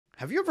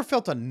Have you ever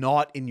felt a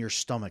knot in your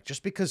stomach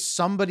just because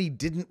somebody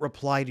didn't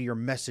reply to your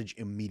message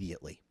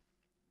immediately?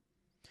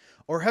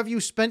 Or have you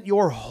spent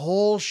your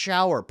whole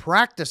shower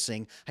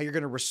practicing how you're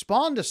going to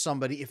respond to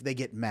somebody if they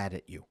get mad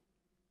at you?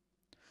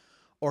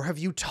 Or have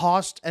you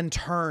tossed and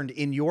turned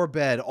in your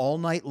bed all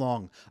night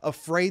long,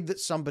 afraid that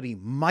somebody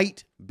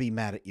might be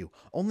mad at you,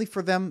 only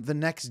for them the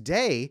next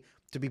day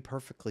to be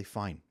perfectly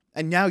fine?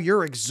 And now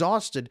you're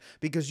exhausted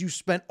because you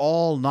spent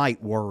all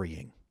night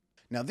worrying.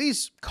 Now,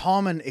 these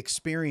common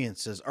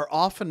experiences are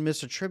often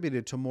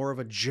misattributed to more of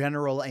a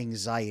general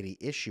anxiety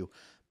issue,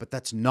 but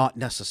that's not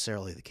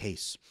necessarily the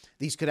case.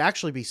 These could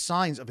actually be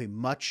signs of a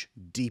much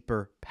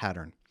deeper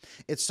pattern.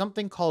 It's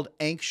something called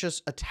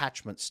anxious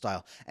attachment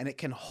style, and it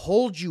can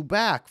hold you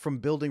back from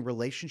building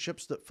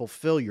relationships that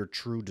fulfill your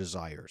true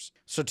desires.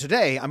 So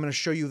today, I'm going to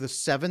show you the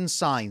 7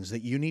 signs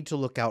that you need to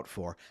look out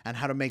for and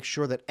how to make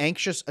sure that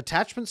anxious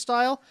attachment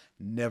style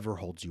never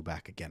holds you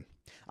back again.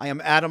 I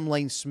am Adam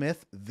Lane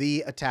Smith,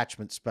 the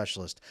attachment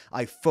specialist.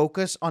 I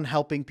focus on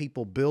helping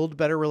people build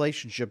better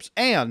relationships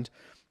and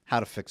how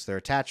to fix their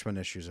attachment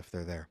issues if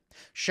they're there.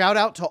 Shout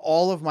out to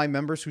all of my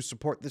members who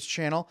support this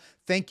channel.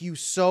 Thank you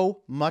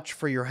so much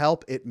for your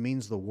help. It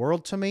means the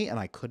world to me, and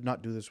I could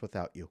not do this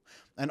without you.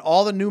 And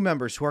all the new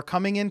members who are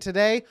coming in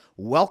today,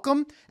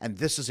 welcome. And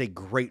this is a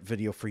great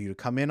video for you to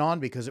come in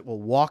on because it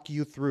will walk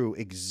you through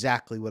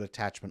exactly what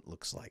attachment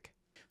looks like.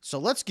 So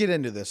let's get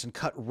into this and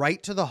cut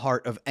right to the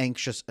heart of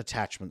anxious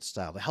attachment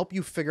style to help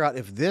you figure out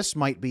if this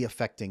might be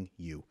affecting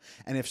you.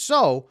 And if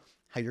so,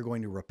 how you're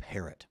going to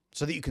repair it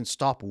so that you can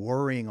stop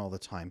worrying all the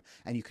time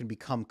and you can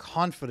become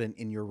confident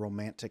in your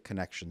romantic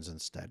connections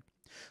instead.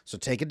 So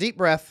take a deep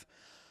breath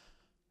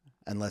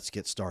and let's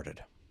get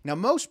started. Now,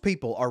 most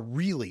people are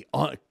really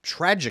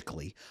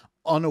tragically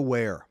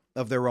unaware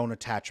of their own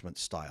attachment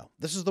style.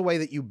 This is the way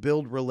that you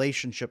build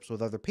relationships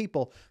with other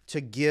people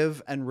to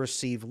give and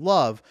receive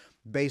love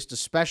based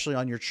especially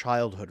on your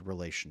childhood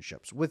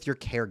relationships, with your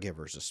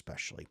caregivers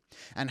especially,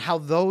 and how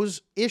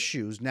those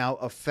issues now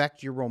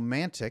affect your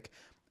romantic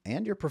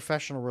and your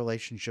professional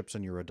relationships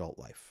in your adult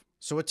life.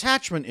 So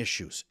attachment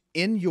issues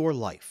in your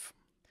life,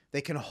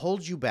 they can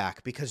hold you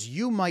back because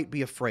you might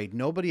be afraid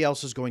nobody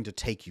else is going to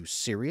take you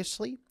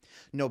seriously.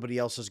 Nobody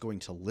else is going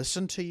to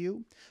listen to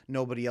you.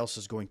 Nobody else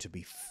is going to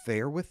be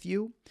fair with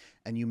you.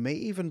 And you may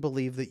even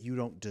believe that you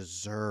don't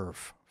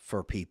deserve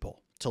for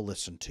people to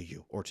listen to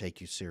you or take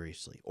you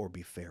seriously or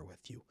be fair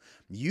with you.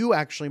 You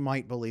actually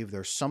might believe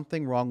there's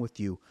something wrong with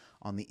you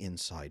on the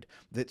inside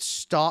that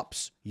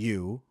stops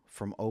you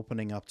from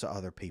opening up to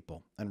other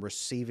people and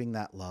receiving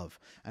that love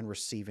and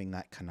receiving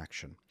that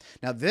connection.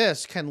 Now,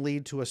 this can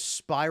lead to a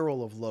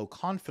spiral of low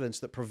confidence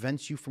that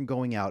prevents you from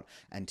going out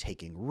and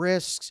taking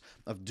risks,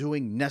 of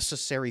doing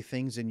necessary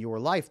things in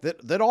your life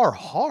that are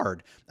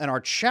hard and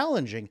are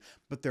challenging,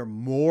 but they're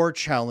more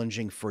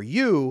challenging for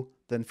you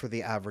than for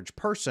the average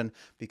person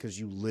because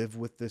you live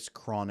with this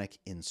chronic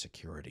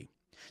insecurity.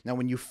 Now,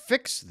 when you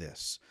fix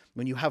this,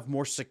 when you have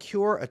more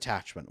secure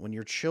attachment, when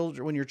your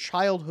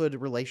childhood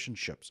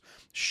relationships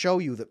show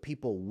you that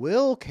people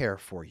will care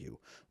for you,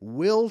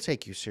 will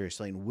take you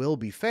seriously, and will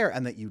be fair,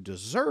 and that you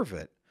deserve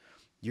it,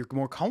 you're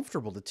more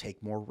comfortable to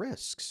take more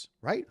risks,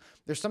 right?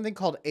 There's something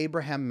called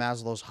Abraham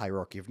Maslow's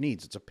hierarchy of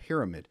needs. It's a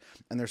pyramid,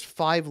 and there's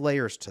 5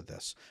 layers to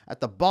this.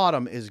 At the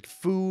bottom is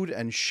food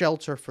and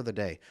shelter for the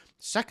day.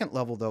 Second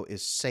level, though,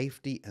 is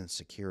safety and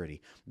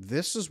security.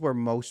 This is where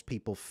most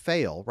people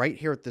fail right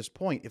here at this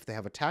point if they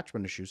have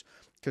attachment issues,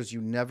 because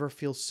you never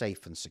feel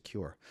safe and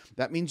secure.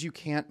 That means you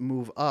can't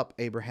move up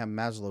Abraham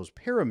Maslow's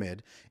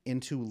pyramid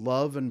into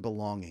love and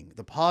belonging,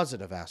 the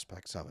positive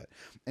aspects of it,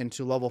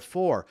 into level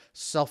 4,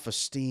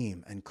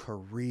 self-esteem and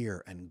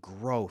career and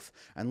growth,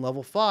 and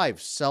level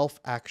 5,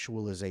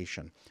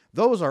 self-actualization.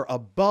 Those are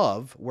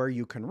above where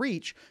you can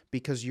reach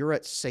because you're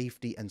at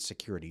safety and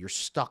security. You're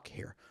stuck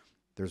here.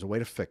 There's a way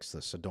to fix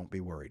this, so don't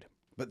be worried.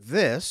 But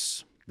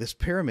this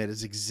pyramid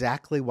is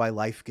exactly why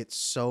life gets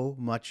so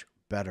much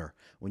better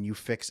when you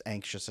fix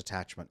anxious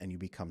attachment and you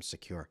become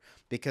secure.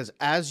 Because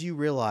as you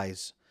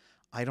realize,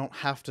 I don't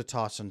have to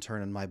toss and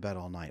turn in my bed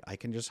all night. I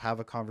can just have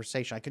a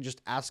conversation. I can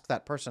just ask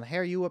that person, hey,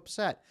 are you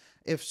upset?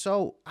 If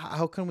so,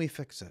 how can we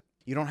fix it?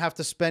 You don't have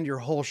to spend your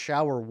whole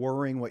shower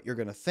worrying what you're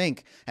going to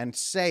think and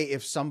say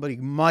if somebody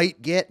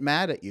might get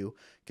mad at you.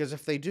 Because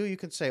if they do, you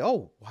can say,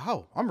 oh,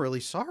 wow, I'm really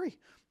sorry.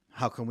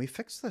 How can we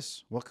fix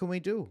this? What can we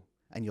do?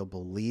 And you'll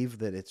believe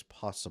that it's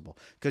possible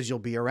because you'll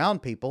be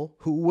around people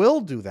who will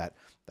do that.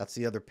 That's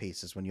the other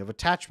piece, is when you have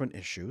attachment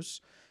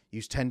issues,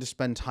 you tend to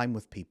spend time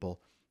with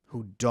people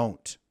who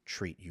don't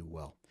treat you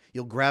well.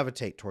 You'll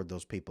gravitate toward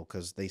those people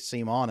because they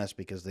seem honest,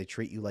 because they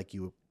treat you like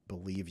you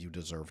believe you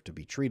deserve to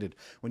be treated.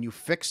 When you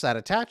fix that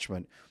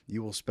attachment,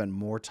 you will spend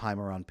more time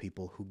around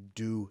people who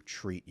do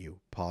treat you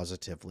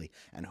positively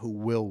and who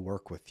will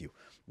work with you.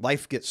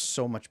 Life gets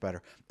so much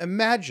better.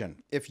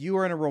 Imagine if you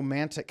are in a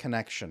romantic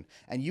connection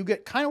and you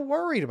get kind of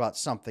worried about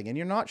something and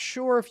you're not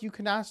sure if you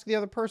can ask the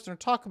other person or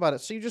talk about it.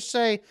 So you just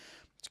say,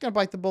 it's going to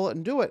bite the bullet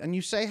and do it. And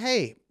you say,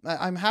 hey,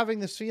 I'm having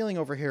this feeling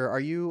over here.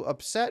 Are you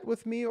upset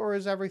with me or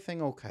is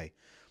everything okay?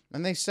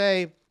 And they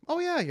say, Oh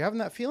yeah, you're having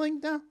that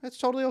feeling? No, it's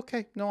totally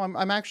okay. No,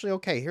 I'm actually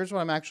okay. Here's what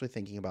I'm actually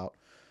thinking about.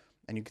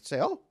 And you could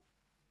say, oh,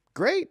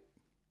 great.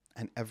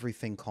 And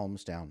everything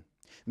calms down.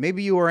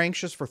 Maybe you were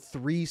anxious for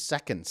 3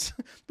 seconds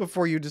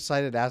before you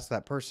decided to ask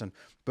that person,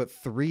 but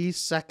 3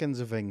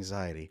 seconds of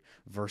anxiety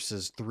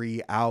versus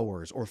 3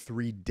 hours or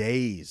 3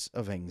 days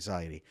of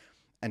anxiety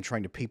and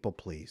trying to people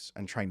please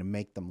and trying to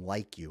make them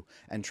like you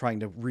and trying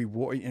to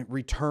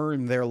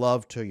return their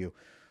love to you.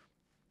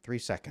 3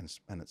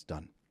 seconds and it's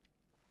done.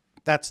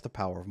 That's the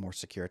power of more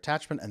secure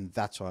attachment, and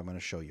that's what I'm going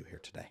to show you here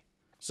today.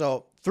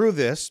 So through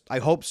this, I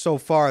hope so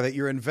far that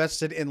you're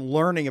invested in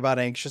learning about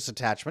anxious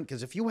attachment,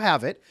 because if you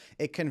have it,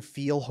 it can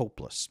feel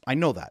hopeless. I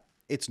know that.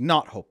 It's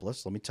not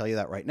hopeless. Let me tell you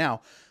that right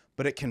now.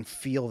 But it can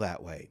feel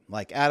that way.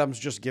 Like Adam's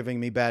just giving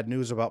me bad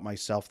news about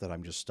myself that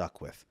I'm just stuck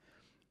with.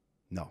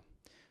 No.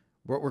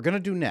 What we're going to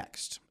do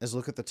next is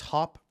look at the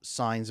top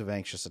signs of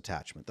anxious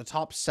attachment, the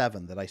top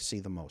 7 that I see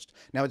the most.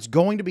 Now, it's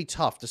going to be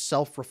tough to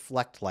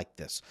self-reflect like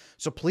this,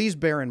 so please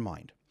bear in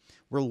mind.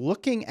 We're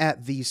looking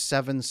at these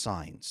 7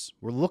 signs.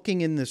 We're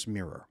looking in this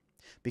mirror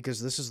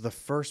because this is the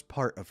first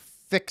part of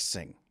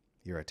fixing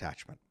your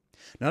attachment.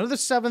 None of the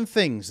 7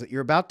 things that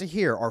you're about to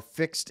hear are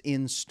fixed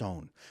in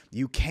stone.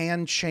 You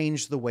can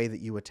change the way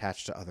that you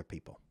attach to other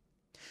people.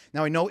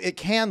 Now, I know it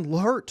can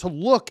hurt to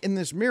look in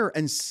this mirror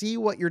and see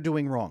what you're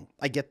doing wrong.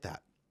 I get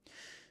that.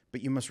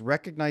 But you must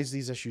recognize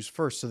these issues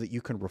first so that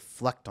you can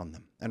reflect on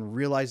them and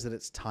realize that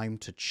it's time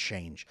to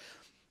change.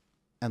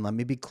 And let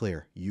me be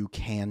clear, you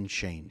can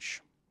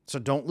change. So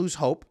don't lose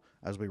hope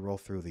as we roll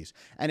through these.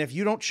 And if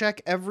you don't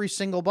check every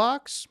single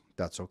box,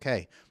 that's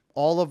okay.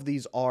 All of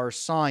these are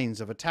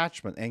signs of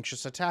attachment,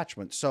 anxious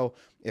attachment. So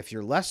if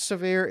you're less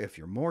severe, if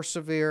you're more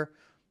severe,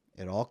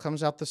 it all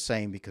comes out the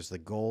same because the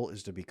goal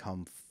is to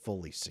become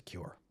fully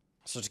secure.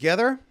 So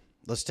together,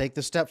 let's take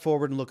the step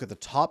forward and look at the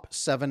top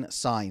 7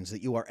 signs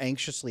that you are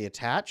anxiously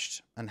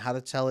attached and how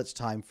to tell it's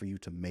time for you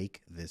to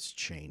make this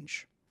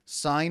change.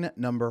 Sign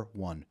number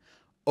 1,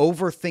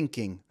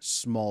 overthinking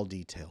small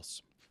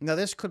details. Now,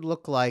 this could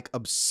look like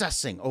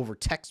obsessing over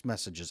text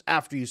messages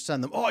after you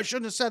send them. Oh, I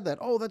shouldn't have said that.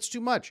 Oh, that's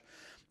too much.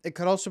 It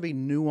could also be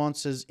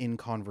nuances in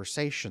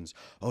conversations.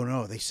 Oh,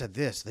 no, they said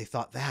this. They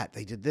thought that.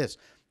 They did this.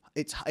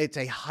 It's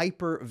a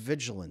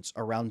hyper-vigilance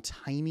around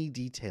tiny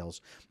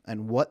details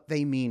and what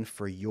they mean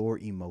for your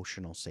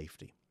emotional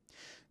safety.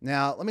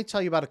 Now, let me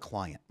tell you about a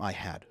client I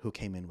had who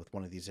came in with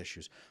one of these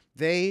issues.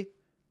 They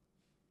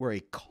were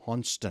a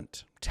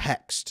constant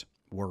text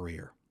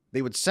worrier.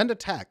 They would send a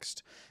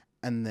text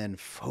and then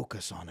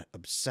focus on it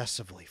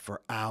obsessively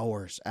for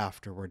hours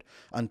afterward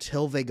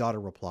until they got a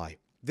reply.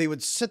 They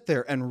would sit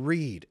there and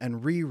read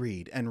and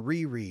reread and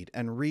reread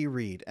and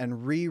reread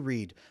and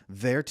reread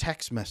their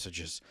text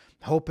messages,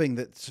 hoping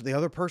that the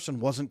other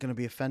person wasn't going to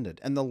be offended.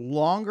 And the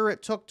longer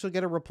it took to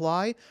get a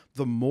reply,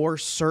 the more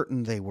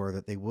certain they were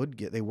that they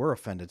were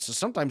offended. So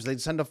sometimes they'd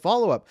send a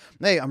follow-up.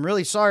 Hey, I'm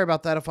really sorry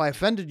about that if I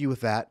offended you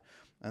with that.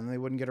 And they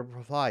wouldn't get a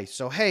reply.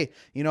 So, hey,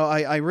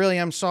 I really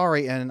am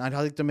sorry, and I'd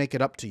like to make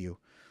it up to you.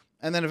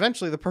 And then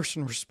eventually the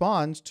person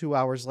responds 2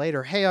 hours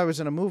later, hey, I was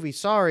in a movie,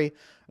 sorry.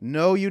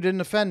 No, you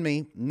didn't offend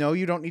me. No,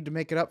 you don't need to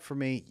make it up for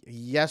me.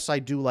 Yes, I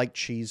do like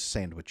cheese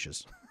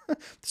sandwiches.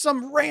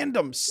 Some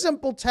random,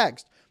 simple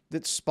text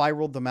that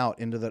spiraled them out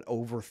into that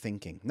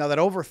overthinking. Now, that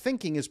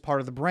overthinking is part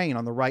of the brain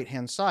on the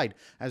right-hand side.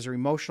 As your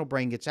emotional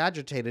brain gets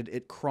agitated,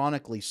 it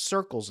chronically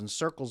circles and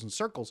circles and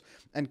circles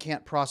and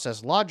can't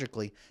process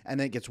logically, and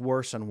then it gets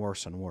worse and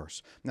worse and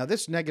worse. Now,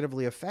 this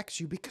negatively affects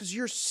you because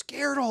you're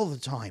scared all the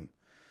time.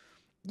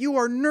 You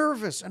are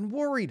nervous and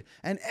worried,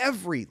 and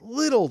every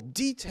little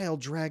detail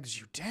drags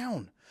you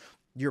down.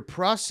 Your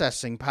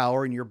processing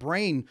power in your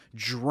brain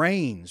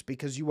drains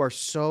because you are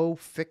so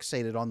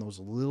fixated on those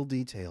little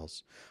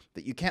details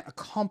that you can't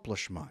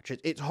accomplish much.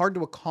 It's hard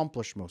to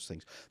accomplish most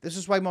things. This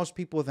is why most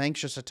people with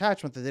anxious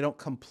attachment, that they don't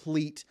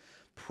complete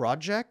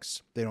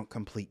projects, they don't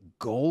complete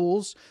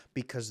goals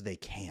because they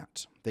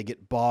can't. They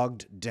get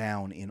bogged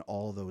down in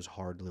all those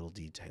hard little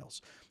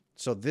details.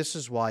 So this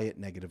is why it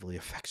negatively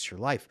affects your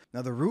life.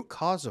 Now, the root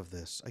cause of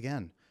this,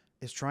 again,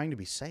 is trying to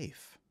be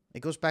safe. It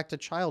goes back to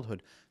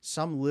childhood.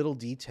 Some little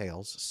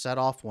details set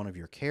off one of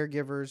your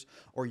caregivers,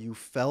 or you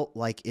felt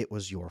like it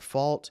was your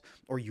fault,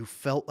 or you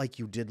felt like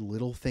you did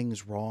little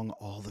things wrong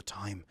all the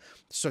time.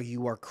 So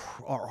you are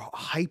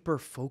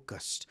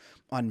hyper-focused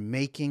on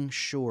making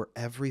sure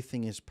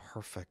everything is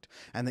perfect,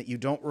 and that you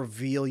don't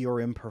reveal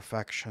your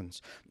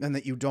imperfections, and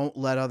that you don't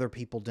let other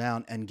people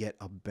down and get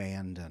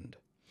abandoned.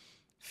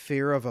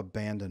 Fear of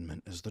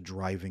abandonment is the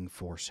driving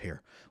force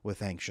here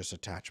with anxious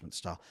attachment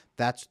style.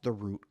 That's the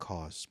root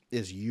cause,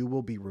 is you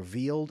will be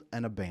revealed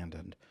and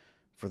abandoned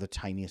for the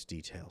tiniest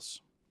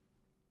details.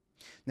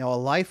 Now, a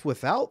life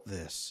without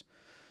this,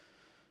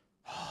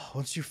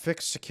 once you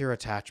fix secure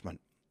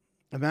attachment,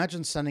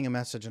 imagine sending a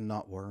message and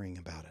not worrying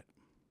about it.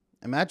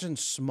 Imagine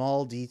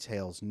small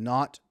details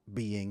not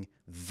being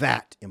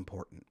that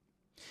important.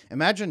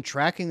 Imagine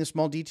tracking the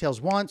small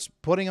details once,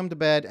 putting them to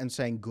bed, and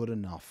saying good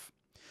enough.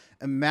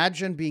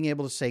 Imagine being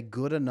able to say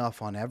good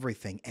enough on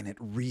everything, and it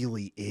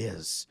really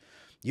is.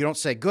 You don't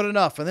say good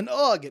enough and then,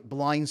 get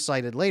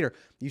blindsided later.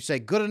 You say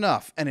good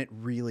enough, and it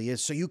really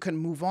is. So you can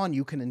move on.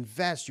 You can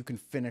invest. You can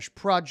finish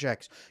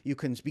projects. You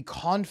can be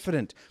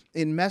confident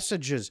in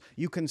messages.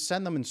 You can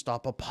send them and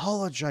stop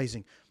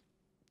apologizing.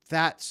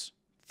 That's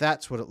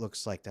what it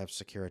looks like to have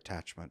secure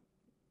attachment.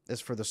 Is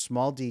for the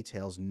small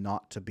details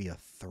not to be a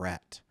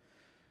threat.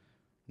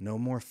 No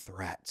more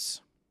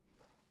threats.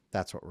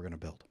 That's what we're going to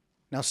build.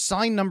 Now,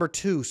 sign number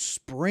 2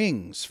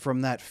 springs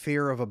from that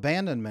fear of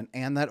abandonment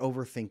and that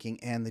overthinking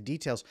and the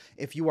details.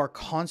 If you are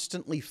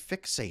constantly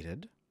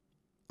fixated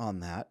on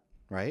that,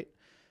 right,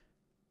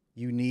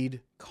 you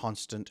need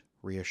constant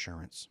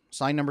reassurance.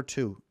 Sign number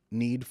 2,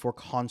 need for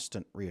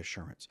constant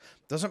reassurance.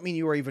 Doesn't mean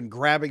you are even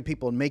grabbing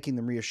people and making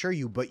them reassure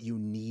you, but you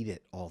need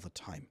it all the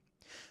time.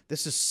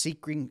 This is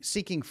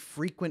seeking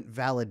frequent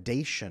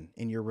validation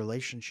in your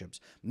relationships,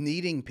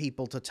 needing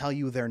people to tell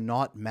you they're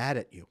not mad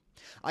at you.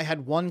 I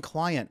had one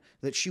client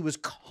that she was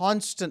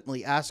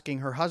constantly asking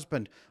her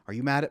husband, are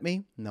you mad at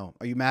me? No.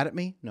 Are you mad at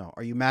me? No.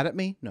 Are you mad at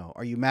me? No.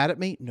 Are you mad at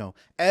me? No.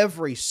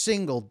 Every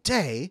single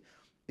day,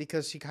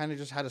 because he kind of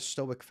just had a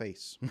stoic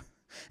face.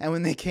 And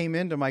when they came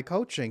into my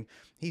coaching,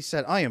 he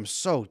said, I am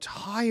so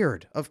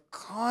tired of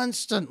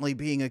constantly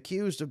being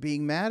accused of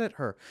being mad at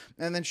her.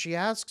 And then she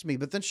asks me,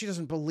 but then she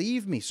doesn't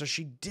believe me. So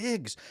she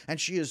digs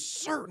and she is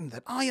certain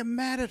that I am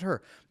mad at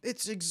her.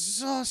 It's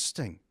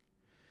exhausting.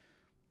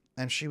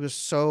 And she was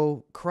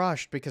so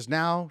crushed because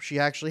now she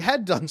actually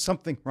had done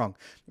something wrong,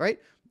 right?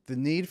 The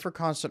need for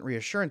constant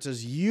reassurance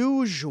is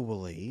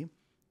usually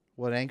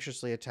what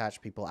anxiously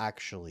attached people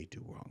actually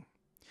do wrong.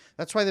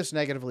 That's why this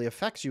negatively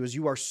affects you, is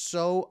you are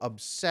so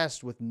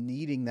obsessed with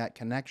needing that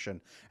connection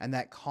and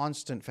that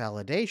constant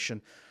validation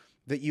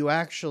that you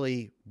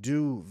actually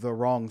do the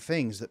wrong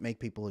things that make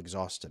people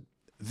exhausted.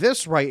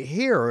 This right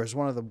here is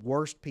one of the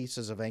worst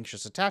pieces of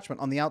anxious attachment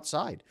on the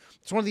outside.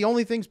 It's one of the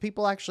only things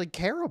people actually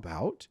care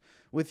about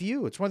with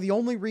you. It's one of the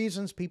only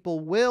reasons people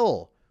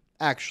will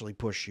actually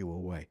push you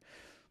away.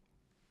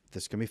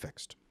 This can be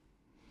fixed.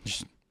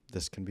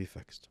 This can be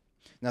fixed.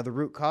 Now, the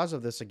root cause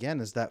of this, again,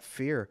 is that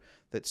fear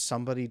that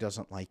somebody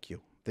doesn't like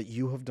you, that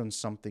you have done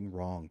something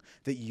wrong,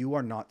 that you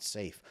are not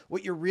safe.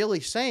 What you're really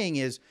saying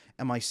is,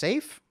 am I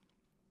safe?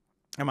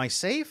 Am I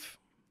safe?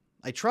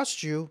 I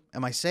trust you.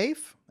 Am I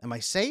safe? Am I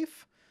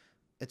safe?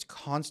 It's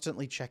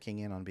constantly checking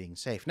in on being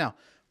safe. Now,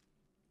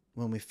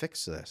 when we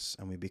fix this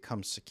and we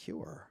become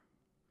secure,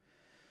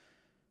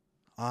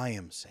 I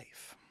am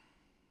safe.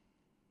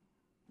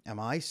 Am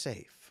I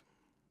safe?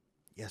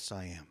 Yes,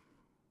 I am.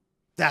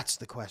 That's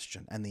the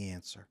question and the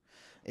answer.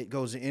 It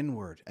goes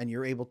inward and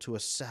you're able to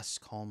assess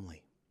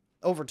calmly.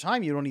 Over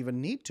time, you don't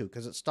even need to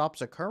because it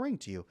stops occurring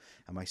to you.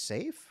 Am I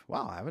safe?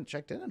 Wow, I haven't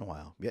checked in a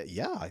while.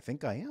 Yeah, I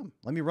think I am.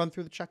 Let me run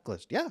through the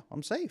checklist. Yeah,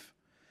 I'm safe.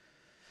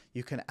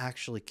 You can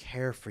actually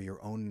care for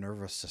your own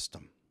nervous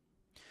system.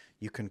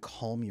 You can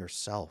calm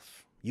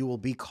yourself. You will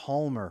be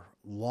calmer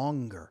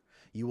longer.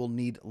 You will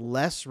need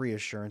less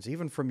reassurance,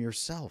 even from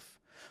yourself.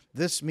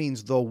 This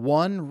means the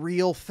one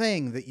real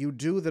thing that you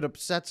do that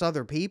upsets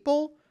other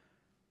people,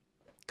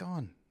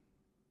 gone.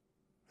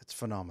 It's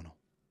phenomenal.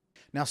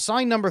 Now,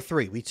 sign number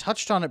 3, we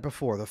touched on it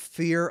before, the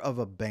fear of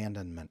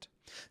abandonment.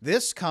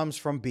 This comes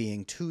from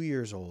being 2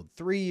 years old,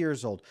 3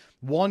 years old,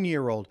 1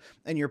 year old,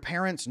 and your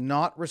parents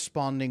not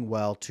responding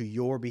well to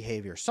your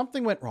behavior.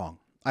 Something went wrong.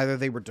 Either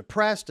they were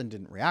depressed and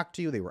didn't react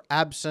to you, they were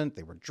absent,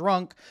 they were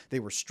drunk, they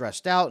were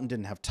stressed out and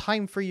didn't have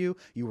time for you,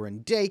 you were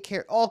in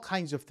daycare, all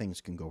kinds of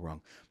things can go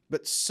wrong.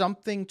 But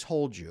something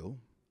told you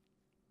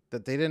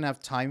that they didn't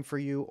have time for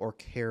you or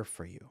care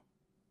for you.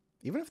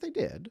 Even if they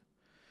did,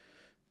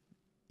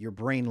 your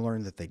brain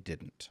learned that they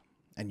didn't.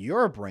 And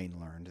your brain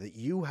learned that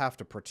you have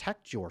to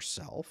protect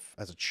yourself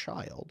as a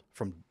child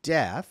from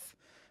death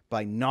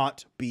by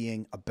not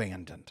being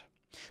abandoned.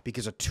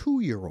 Because a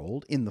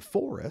 2-year-old in the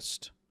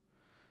forest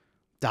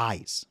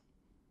dies.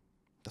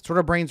 That's what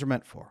our brains are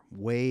meant for,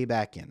 way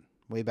back then.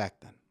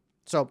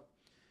 So,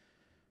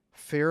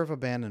 fear of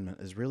abandonment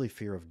is really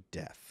fear of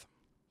death.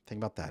 Think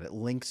about that. It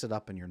links it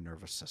up in your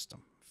nervous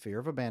system. Fear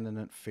of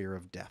abandonment, fear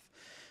of death.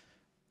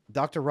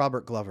 Dr.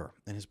 Robert Glover,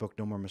 in his book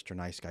No More Mr.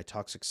 Nice Guy,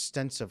 talks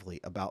extensively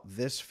about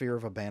this fear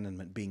of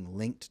abandonment being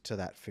linked to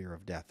that fear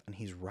of death. And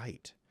he's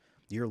right.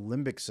 Your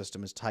limbic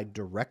system is tied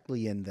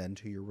directly in then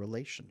to your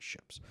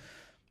relationships.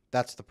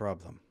 That's the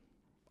problem.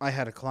 I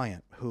had a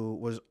client who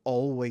was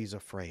always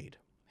afraid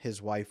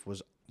his wife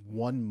was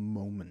one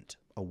moment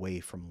away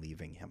from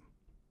leaving him.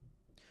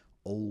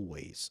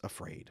 Always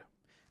afraid.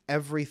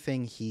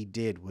 Everything he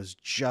did was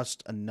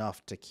just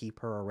enough to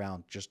keep her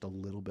around just a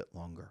little bit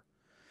longer.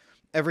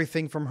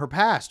 Everything from her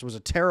past was a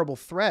terrible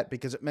threat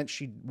because it meant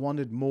she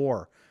wanted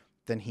more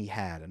than he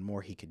had and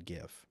more he could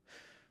give.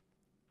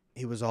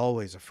 He was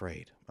always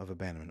afraid of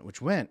abandonment,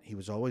 which meant he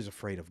was always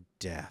afraid of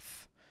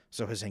death.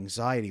 So his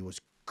anxiety was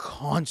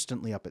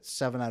constantly up at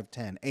 7 out of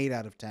 10, 8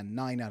 out of 10,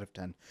 9 out of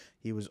 10.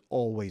 He was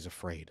always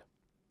afraid.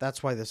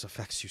 That's why this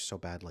affects you so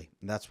badly.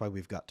 And that's why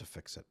we've got to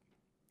fix it.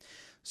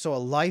 So a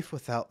life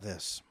without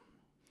this.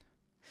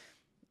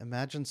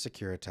 Imagine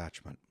secure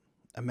attachment.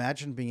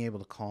 Imagine being able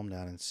to calm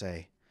down and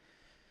say,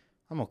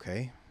 I'm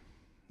okay.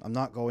 I'm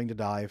not going to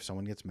die if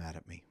someone gets mad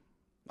at me.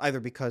 Either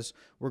because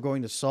we're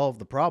going to solve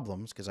the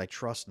problems because I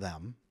trust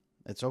them.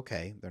 It's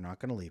okay. They're not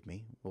going to leave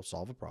me. We'll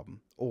solve a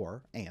problem.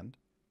 And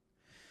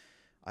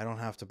I don't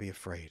have to be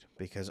afraid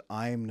because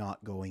I'm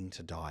not going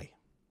to die.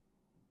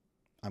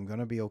 I'm going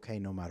to be okay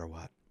no matter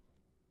what.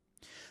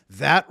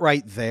 That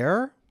right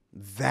there,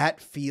 that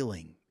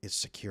feeling is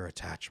secure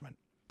attachment.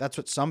 That's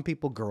what some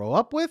people grow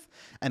up with,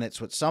 and it's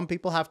what some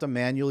people have to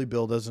manually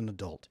build as an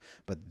adult.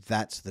 But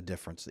that's the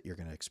difference that you're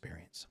going to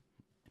experience.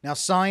 Now,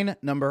 sign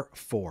number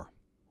 4.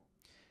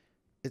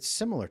 It's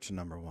similar to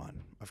number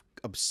 1, of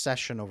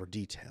obsession over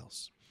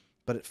details.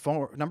 But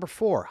number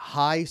 4,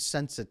 high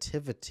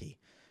sensitivity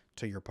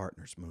to your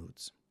partner's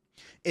moods.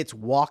 It's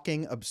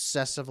walking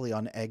obsessively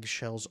on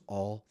eggshells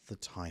all the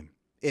time.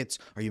 It's,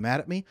 are you mad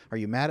at me? Are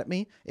you mad at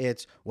me?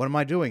 It's, what am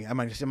I doing?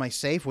 Am I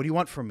safe? What do you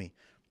want from me?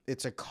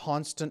 It's a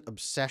constant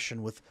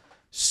obsession with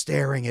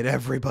staring at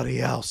everybody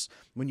else.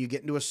 When you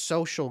get into a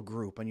social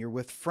group and you're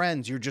with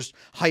friends, you're just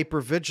hyper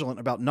vigilant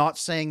about not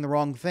saying the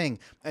wrong thing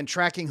and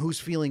tracking who's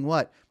feeling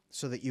what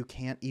so that you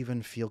can't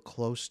even feel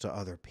close to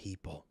other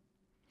people.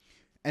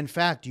 In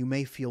fact, you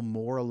may feel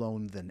more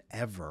alone than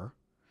ever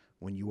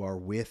when you are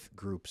with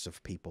groups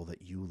of people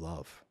that you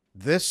love.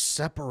 This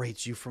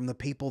separates you from the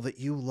people that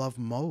you love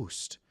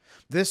most.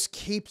 This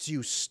keeps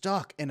you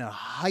stuck in a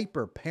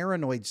hyper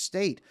paranoid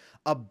state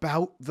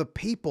about the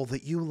people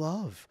that you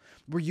love,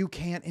 where you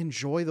can't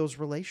enjoy those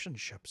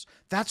relationships.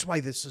 That's why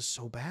this is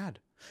so bad.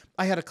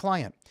 I had a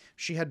client.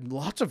 She had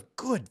lots of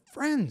good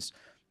friends,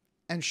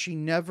 and she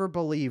never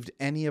believed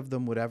any of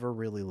them would ever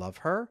really love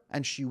her.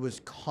 And she was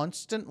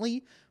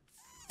constantly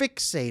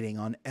fixating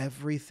on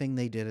everything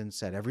they did and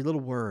said, every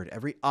little word,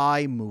 every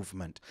eye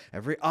movement,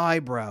 every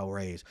eyebrow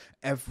raise,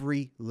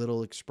 every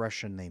little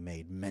expression they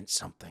made meant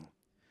something.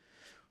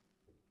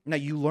 Now,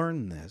 you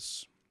learn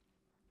this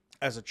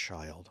as a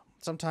child.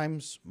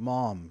 Sometimes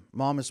mom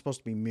is supposed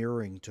to be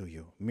mirroring to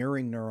you.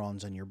 Mirroring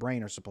neurons in your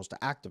brain are supposed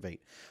to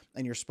activate.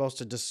 And you're supposed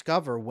to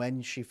discover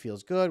when she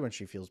feels good, when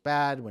she feels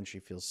bad, when she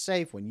feels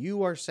safe, when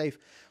you are safe.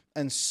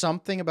 And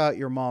something about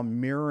your mom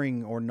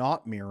mirroring or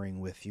not mirroring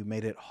with you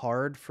made it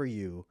hard for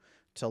you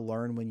to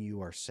learn when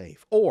you are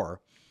safe. Or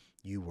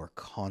you were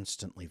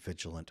constantly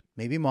vigilant.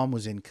 Maybe mom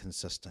was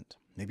inconsistent.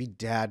 Maybe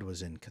dad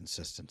was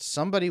inconsistent.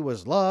 Somebody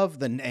was love,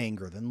 then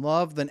anger, then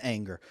love, then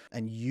anger.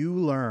 And you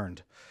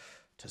learned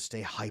to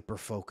stay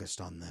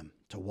hyper-focused on them,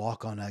 to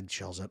walk on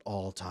eggshells at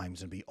all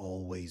times and be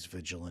always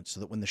vigilant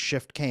so that when the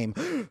shift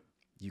came,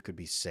 you could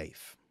be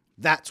safe.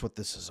 That's what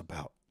this is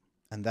about.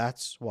 And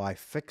that's why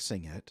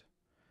fixing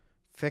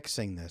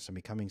this and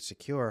becoming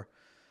secure,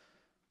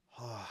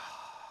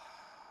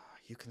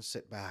 you can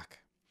sit back.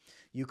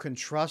 You can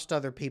trust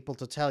other people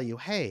to tell you,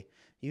 hey,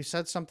 you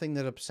said something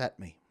that upset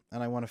me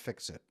and I want to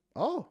fix it.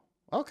 Oh,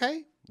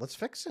 okay, let's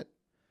fix it.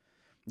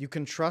 You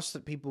can trust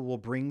that people will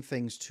bring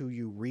things to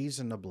you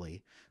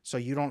reasonably so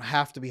you don't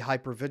have to be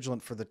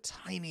hypervigilant for the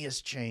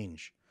tiniest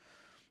change.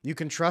 You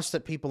can trust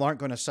that people aren't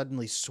going to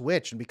suddenly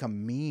switch and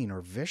become mean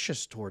or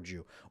vicious towards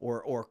you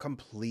or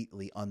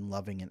completely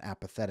unloving and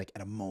apathetic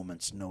at a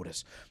moment's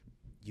notice.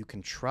 You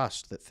can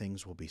trust that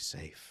things will be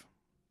safe.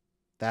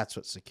 That's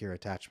what secure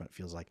attachment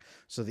feels like,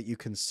 so that you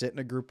can sit in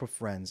a group of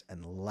friends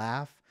and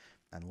laugh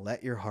and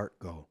let your heart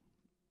go.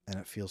 And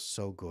it feels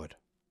so good.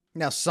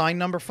 Now, sign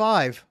number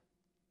 5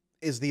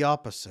 is the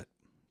opposite.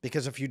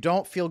 Because if you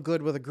don't feel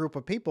good with a group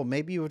of people,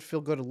 maybe you would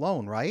feel good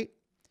alone, right?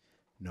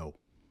 No.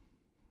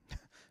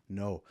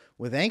 No.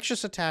 With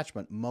anxious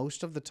attachment,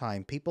 most of the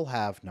time, people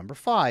have, number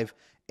 5,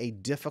 a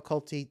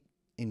difficulty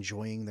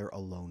enjoying their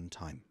alone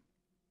time.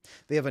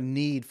 They have a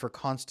need for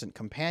constant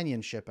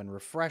companionship and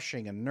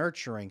refreshing and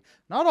nurturing.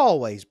 Not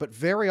always, but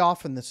very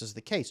often this is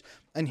the case.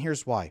 And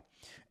here's why.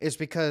 It's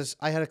because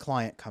I had a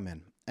client come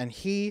in, and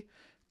he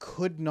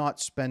could not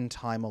spend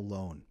time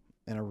alone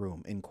in a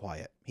room in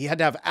quiet. He had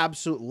to have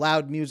absolute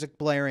loud music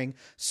blaring,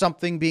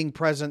 something being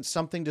present,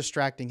 something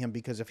distracting him,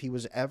 because if he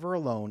was ever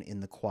alone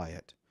in the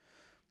quiet,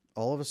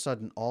 all of a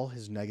sudden, all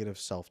his negative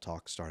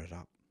self-talk started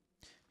up.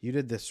 You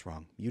did this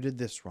wrong. You did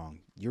this wrong.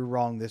 You're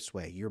wrong this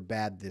way. You're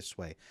bad this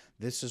way.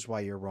 This is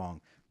why you're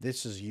wrong.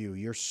 This is you.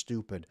 You're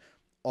stupid.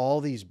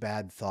 All these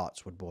bad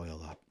thoughts would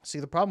boil up. See,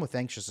 the problem with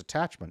anxious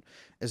attachment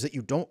is that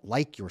you don't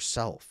like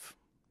yourself.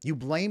 You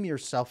blame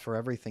yourself for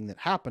everything that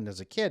happened as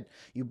a kid.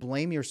 You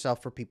blame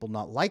yourself for people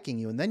not liking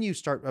you. And then you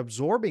start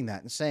absorbing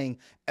that and saying,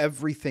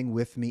 everything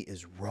with me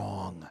is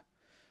wrong.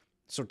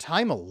 So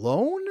time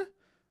alone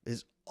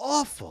is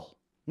awful.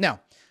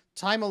 Now,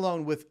 time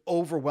alone with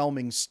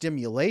overwhelming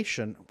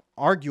stimulation,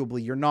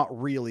 arguably you're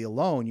not really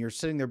alone. You're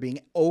sitting there being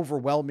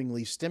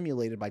overwhelmingly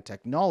stimulated by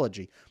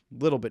technology.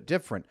 A little bit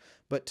different.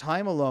 But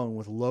time alone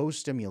with low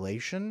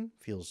stimulation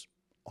feels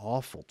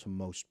awful to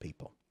most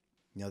people.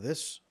 Now,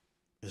 this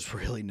is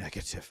really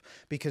negative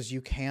because you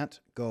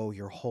can't go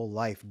your whole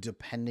life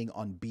depending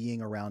on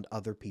being around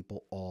other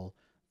people all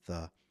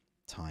the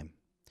time.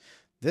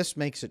 This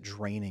makes it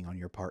draining on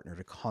your partner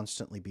to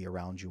constantly be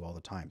around you all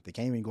the time. They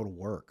can't even go to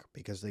work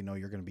because they know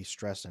you're going to be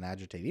stressed and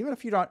agitated. Even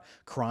if you're not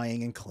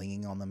crying and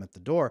clinging on them at the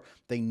door,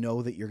 they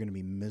know that you're going to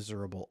be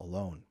miserable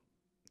alone.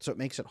 So it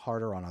makes it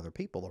harder on other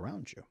people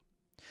around you.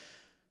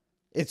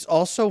 It's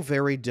also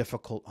very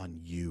difficult on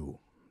you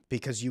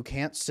because you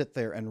can't sit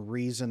there and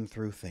reason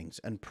through things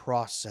and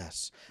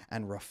process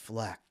and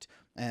reflect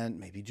and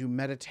maybe do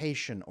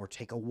meditation or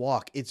take a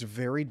walk. It's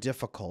very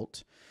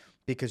difficult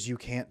because you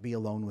can't be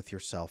alone with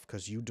yourself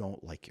because you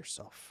don't like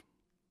yourself.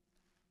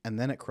 And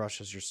then it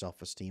crushes your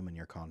self-esteem and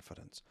your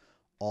confidence.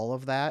 All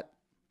of that,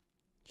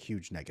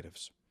 huge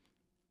negatives.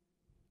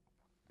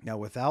 Now,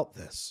 without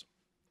this,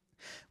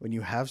 when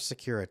you have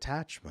secure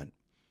attachment,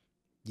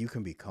 you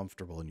can be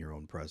comfortable in your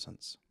own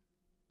presence.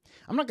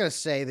 I'm not going to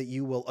say that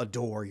you will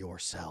adore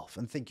yourself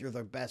and think you're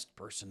the best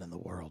person in the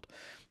world,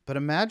 but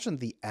imagine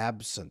the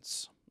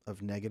absence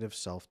of negative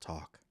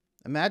self-talk.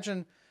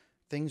 Imagine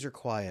things are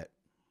quiet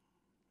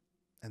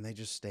and they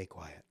just stay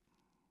quiet.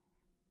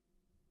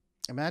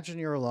 Imagine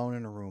you're alone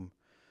in a room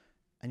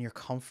and you're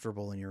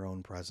comfortable in your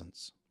own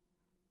presence.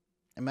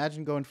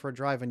 Imagine going for a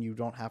drive and you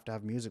don't have to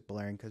have music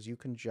blaring because you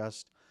can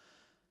just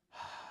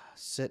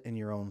sit in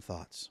your own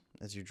thoughts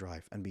as you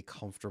drive and be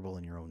comfortable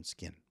in your own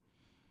skin.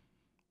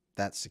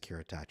 That's secure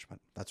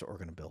attachment. That's what we're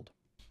going to build.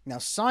 Now,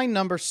 sign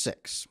number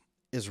 6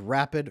 is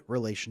rapid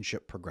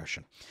relationship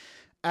progression.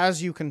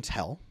 As you can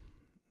tell,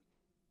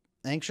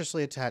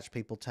 anxiously attached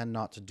people tend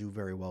not to do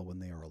very well when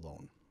they are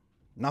alone.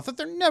 Not that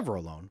they're never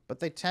alone, but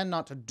they tend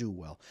not to do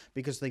well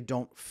because they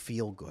don't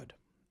feel good.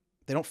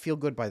 They don't feel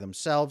good by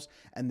themselves,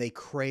 and they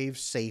crave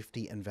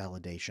safety and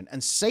validation.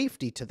 And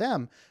safety to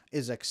them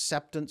is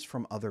acceptance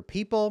from other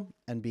people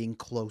and being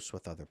close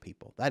with other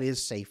people. That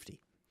is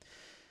safety.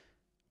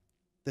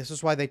 This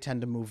is why they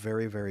tend to move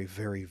very, very,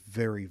 very,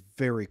 very,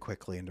 very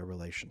quickly into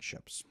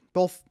relationships,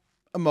 both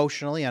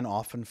emotionally and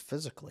often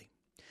physically.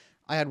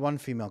 I had one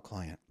female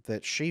client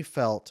that she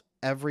felt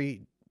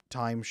every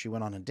time she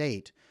went on a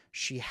date,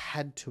 she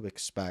had to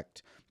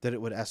expect that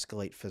it would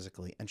escalate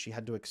physically, and she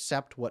had to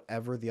accept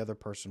whatever the other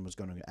person was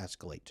going to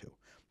escalate to.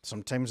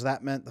 Sometimes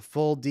that meant the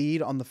full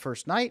deed on the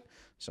first night.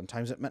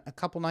 Sometimes it meant a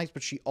couple nights,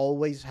 but she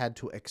always had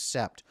to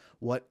accept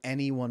what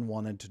anyone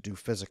wanted to do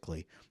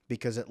physically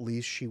because at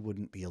least she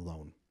wouldn't be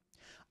alone.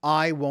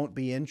 I won't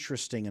be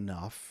interesting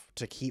enough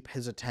to keep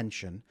his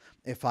attention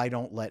if I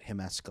don't let him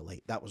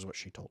escalate. That was what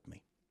she told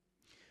me.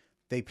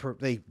 They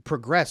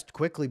progressed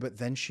quickly, but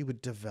then she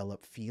would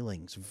develop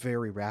feelings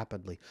very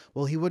rapidly.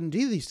 Well, he wouldn't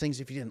do these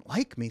things if he didn't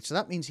like me, so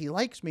that means he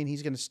likes me and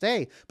he's going to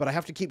stay, but I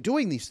have to keep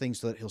doing these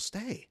things so that he'll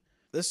stay.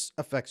 This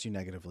affects you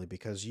negatively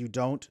because you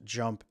don't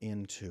jump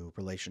into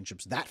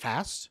relationships that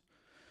fast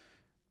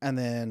and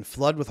then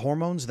flood with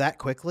hormones that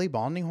quickly,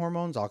 bonding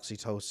hormones,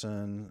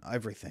 oxytocin,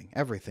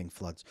 everything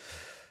floods.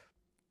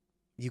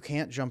 You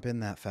can't jump in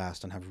that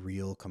fast and have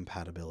real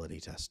compatibility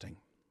testing.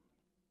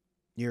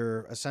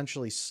 You're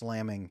essentially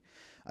slamming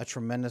a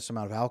tremendous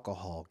amount of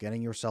alcohol,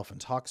 getting yourself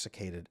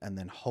intoxicated, and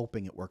then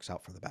hoping it works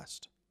out for the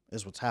best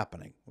is what's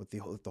happening with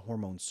the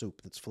hormone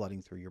soup that's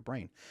flooding through your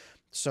brain.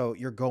 So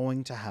you're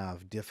going to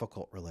have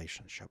difficult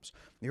relationships.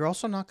 You're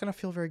also not going to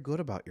feel very good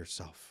about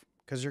yourself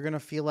because you're going to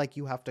feel like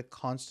you have to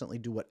constantly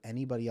do what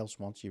anybody else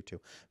wants you to.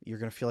 You're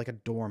going to feel like a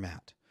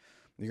doormat.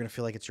 You're going to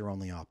feel like it's your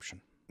only option.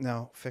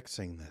 Now,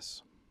 fixing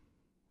this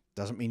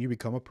doesn't mean you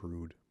become a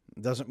prude.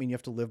 It doesn't mean you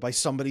have to live by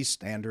somebody's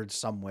standards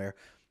somewhere.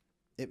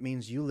 It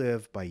means you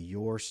live by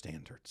your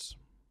standards.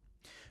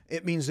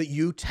 It means that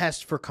you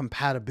test for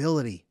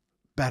compatibility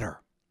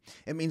better.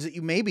 It means that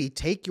you maybe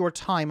take your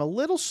time a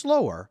little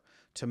slower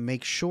to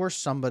make sure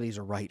somebody's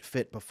a right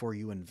fit before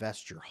you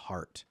invest your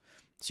heart,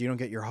 so you don't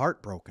get your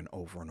heart broken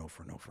over and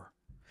over and over.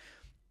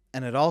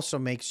 And it also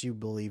makes you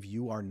believe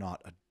you are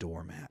not a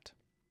doormat,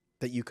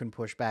 that you can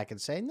push back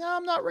and say, no,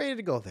 I'm not ready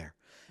to go there.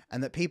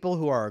 And that people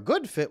who are a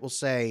good fit will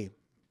say,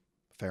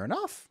 fair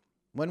enough.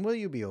 When will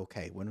you be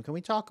okay? When can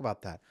we talk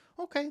about that?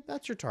 Okay,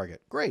 that's your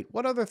target. Great.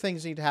 What other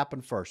things need to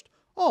happen first?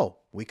 Oh,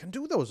 we can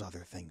do those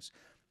other things.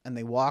 And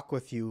they walk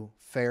with you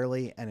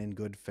fairly and in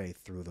good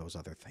faith through those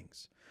other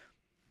things.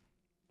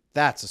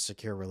 That's a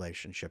secure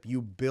relationship.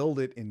 You build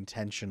it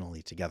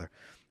intentionally together.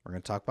 We're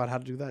going to talk about how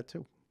to do that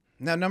too.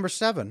 Now, number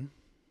 7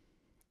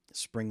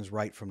 springs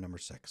right from number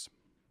 6.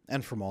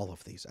 And from all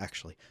of these,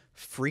 actually.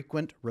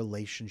 Frequent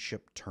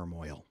relationship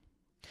turmoil.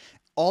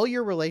 All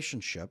your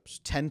relationships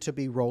tend to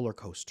be roller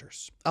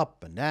coasters,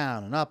 up and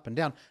down and up and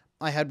down.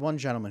 I had one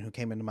gentleman who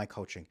came into my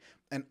coaching,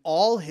 and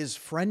all his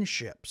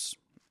friendships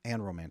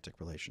and romantic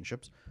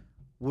relationships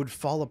would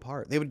fall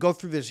apart. They would go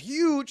through this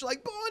huge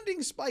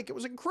bonding spike. It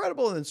was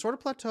incredible, and then sort of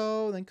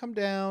plateau, and then come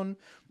down,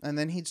 and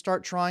then he'd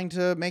start trying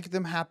to make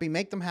them happy,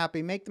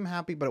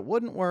 but it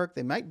wouldn't work.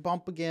 They might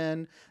bump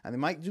again, and they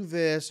might do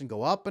this and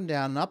go up and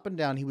down and up and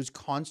down. He was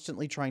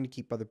constantly trying to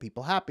keep other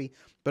people happy,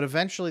 but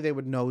eventually they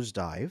would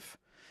nosedive.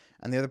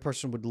 And the other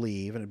person would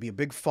leave, and it'd be a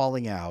big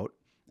falling out,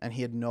 and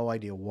he had no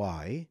idea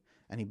why,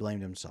 and he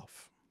blamed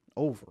himself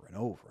over and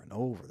over and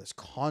over, this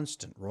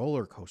constant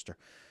roller coaster.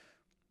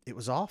 It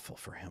was awful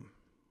for him.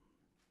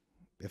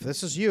 If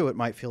this is you, it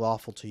might feel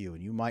awful to you,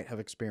 and you might have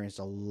experienced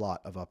a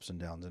lot of ups and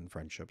downs in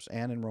friendships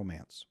and in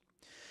romance.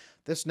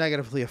 This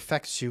negatively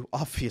affects you,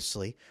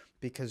 obviously,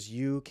 because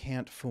you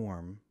can't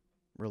form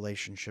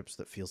relationships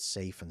that feel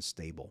safe and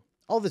stable.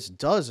 All this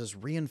does is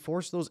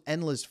reinforce those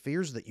endless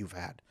fears that you've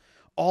had.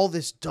 All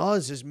this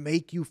does is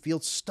make you feel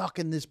stuck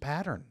in this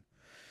pattern.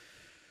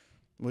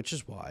 Which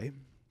is why,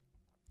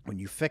 when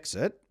you fix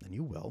it, and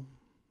you will,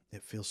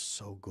 it feels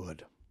so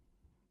good.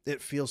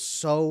 It feels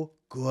so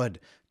good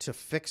to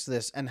fix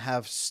this and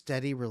have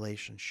steady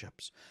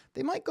relationships.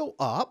 They might go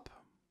up,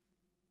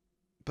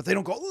 but they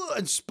don't go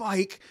and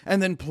spike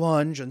and then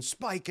plunge and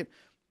spike. And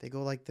they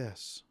go like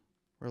this.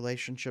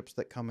 Relationships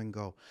that come and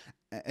go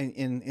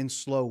in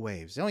slow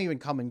waves. They don't even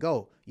come and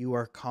go. You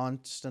are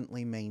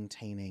constantly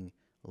maintaining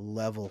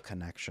level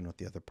connection with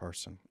the other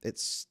person.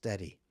 It's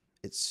steady.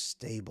 It's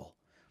stable.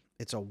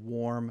 It's a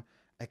warm,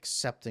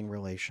 accepting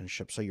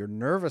relationship. So your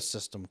nervous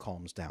system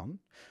calms down.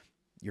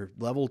 Your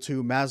level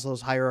 2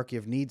 Maslow's hierarchy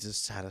of needs is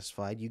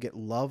satisfied. You get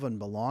love and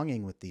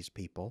belonging with these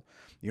people.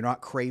 You're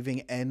not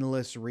craving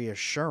endless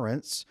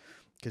reassurance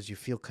because you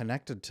feel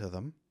connected to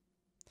them.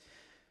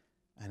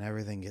 And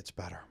everything gets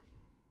better.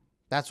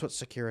 That's what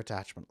secure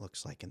attachment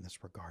looks like in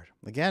this regard.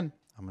 Again,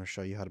 I'm going to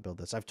show you how to build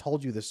this. I've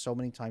told you this so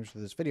many times for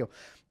this video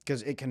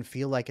because it can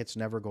feel like it's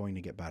never going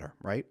to get better,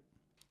 right?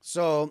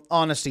 So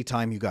honesty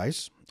time, you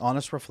guys.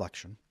 Honest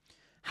reflection.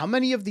 How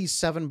many of these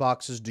 7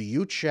 boxes do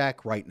you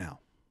check right now?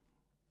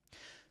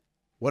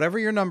 Whatever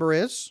your number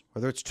is,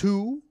 whether it's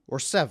 2 or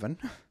 7,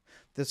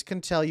 this can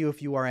tell you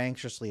if you are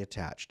anxiously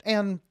attached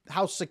and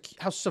how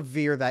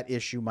severe that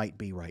issue might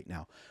be right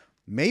now.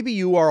 Maybe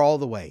you are all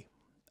the way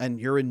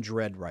and you're in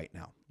dread right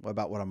now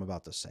about what I'm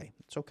about to say.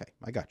 It's okay.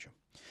 I got you.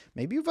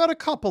 Maybe you've had a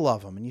couple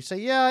of them and you say,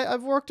 yeah,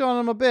 I've worked on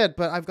them a bit,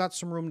 but I've got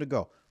some room to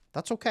go.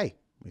 That's okay.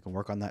 We can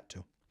work on that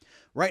too.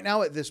 Right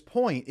now at this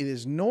point, it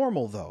is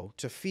normal, though,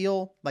 to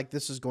feel like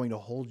this is going to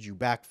hold you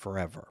back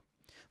forever.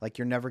 Like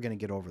you're never going to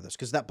get over this.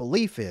 Because that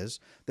belief is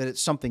that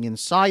it's something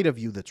inside of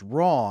you that's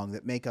wrong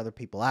that make other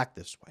people act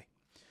this way.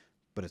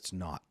 But it's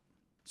not.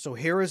 So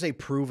here is a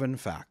proven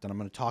fact, and I'm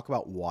going to talk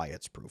about why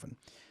it's proven.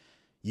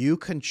 You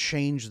can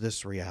change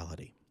this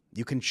reality.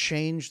 You can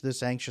change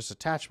this anxious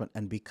attachment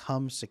and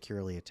become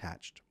securely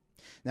attached.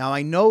 Now,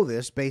 I know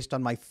this based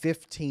on my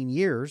 15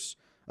 years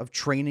of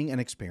training and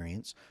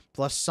experience,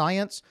 plus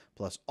science,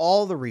 plus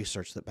all the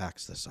research that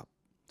backs this up.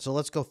 So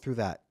let's go through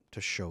that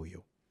to show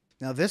you.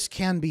 Now, this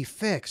can be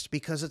fixed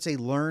because it's a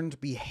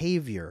learned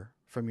behavior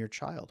from your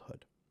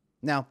childhood.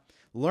 Now,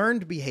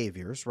 learned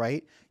behaviors,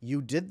 right?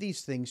 You did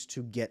these things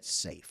to get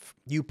safe.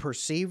 You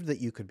perceived that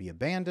you could be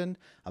abandoned.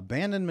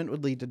 Abandonment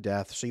would lead to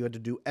death, so you had to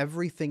do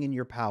everything in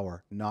your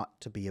power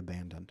not to be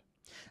abandoned.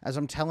 As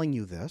I'm telling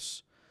you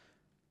this,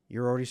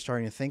 you're already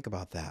starting to think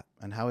about that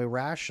and how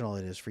irrational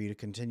it is for you to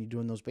continue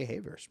doing those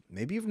behaviors.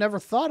 Maybe you've never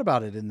thought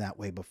about it in that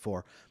way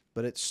before,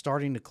 but it's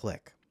starting to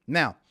click.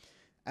 Now,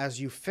 as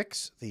you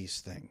fix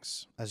these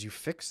things, as you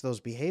fix those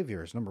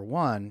behaviors, number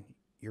one,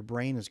 your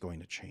brain is going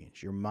to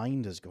change. Your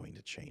mind is going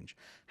to change.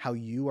 How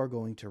you are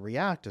going to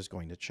react is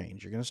going to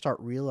change. You're going to start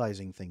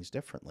realizing things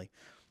differently.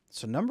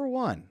 So number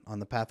one on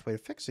the pathway to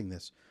fixing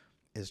this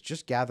is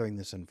just gathering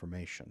this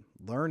information.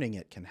 Learning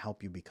it can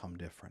help you become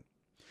different.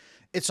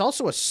 It's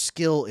also a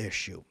skill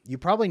issue. You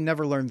probably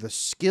never learned the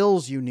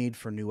skills you need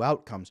for new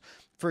outcomes.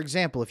 For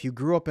example, if you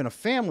grew up in a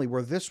family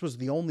where this was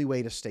the only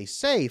way to stay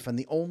safe and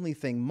the only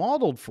thing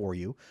modeled for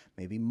you,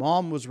 maybe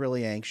mom was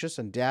really anxious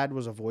and dad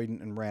was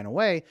avoidant and ran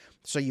away,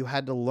 so you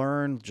had to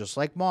learn, just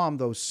like mom,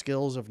 those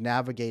skills of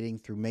navigating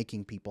through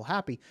making people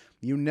happy.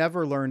 You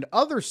never learned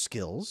other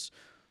skills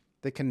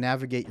that can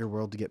navigate your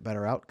world to get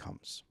better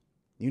outcomes.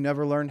 You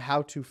never learned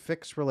how to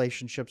fix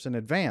relationships in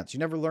advance. You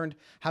never learned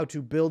how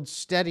to build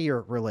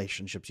steadier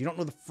relationships. You don't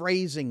know the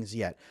phrasings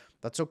yet.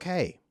 That's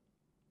okay.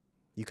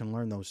 You can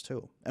learn those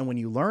too. And when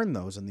you learn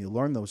those and you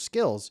learn those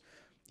skills,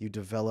 you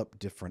develop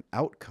different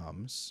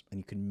outcomes and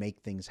you can make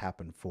things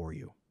happen for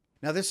you.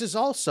 Now, this is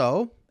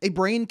also a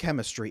brain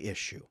chemistry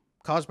issue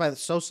caused by the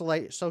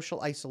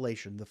social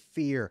isolation, the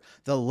fear,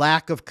 the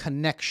lack of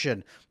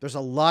connection. There's a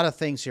lot of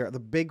things here. The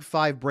big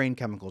 5 brain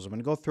chemicals. I'm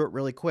going to go through it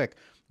really quick.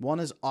 One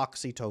is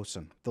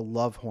oxytocin, the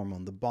love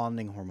hormone, the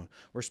bonding hormone.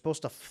 We're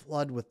supposed to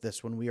flood with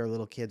this when we are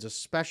little kids,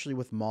 especially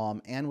with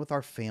mom and with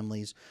our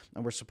families,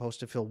 and we're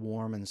supposed to feel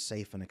warm and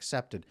safe and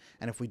accepted.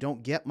 And if we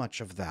don't get much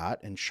of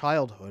that in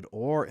childhood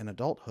or in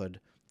adulthood,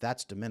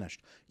 that's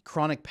diminished.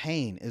 Chronic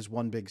pain is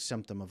one big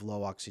symptom of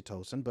low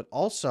oxytocin, but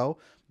also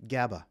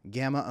GABA,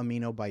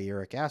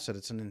 gamma-aminobutyric acid.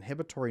 It's an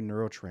inhibitory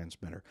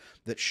neurotransmitter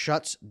that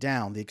shuts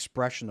down the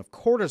expression of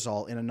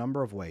cortisol in a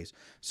number of ways,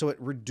 so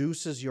it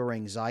reduces your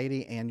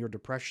anxiety and your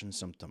depression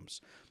symptoms.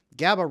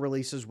 GABA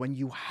releases when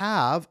you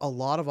have a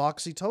lot of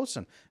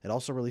oxytocin. It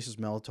also releases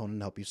melatonin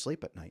to help you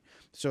sleep at night.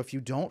 So if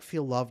you don't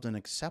feel loved and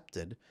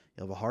accepted,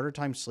 you'll have a harder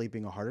time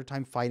sleeping, a harder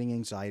time fighting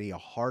anxiety, a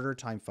harder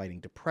time fighting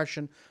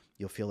depression.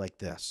 You'll feel like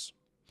this.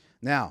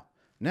 Now,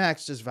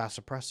 next is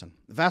vasopressin.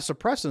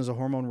 Vasopressin is a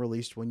hormone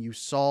released when you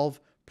solve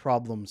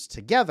problems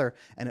together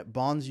and it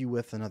bonds you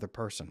with another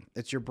person.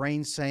 It's your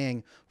brain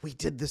saying, we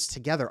did this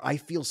together. I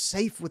feel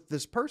safe with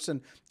this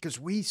person because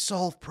we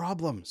solve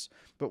problems.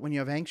 But when you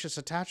have anxious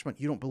attachment,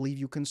 you don't believe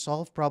you can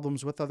solve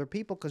problems with other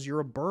people because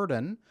you're a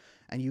burden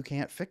and you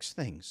can't fix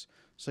things.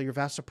 So your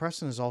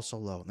vasopressin is also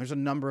low. And there's a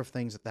number of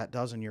things that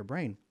does in your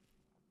brain.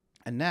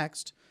 And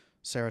next,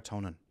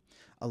 serotonin.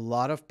 A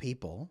lot of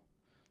people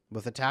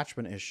with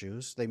attachment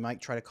issues, they might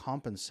try to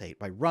compensate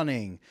by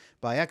running,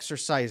 by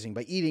exercising,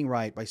 by eating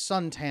right, by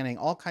sun tanning,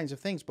 all kinds of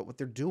things. But what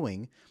they're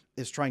doing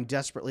is trying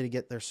desperately to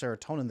get their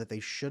serotonin that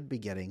they should be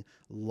getting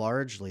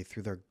largely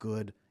through their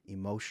good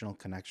emotional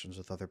connections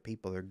with other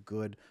people, their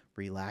good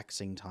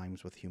relaxing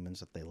times with humans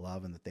that they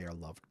love and that they are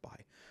loved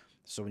by.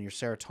 So when your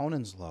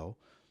serotonin's low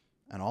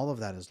and all of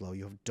that is low,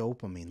 you have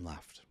dopamine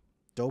left.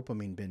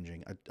 Dopamine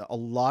binging. A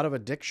lot of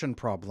addiction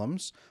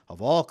problems,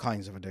 of all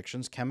kinds of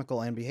addictions,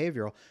 chemical and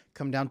behavioral,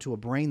 come down to a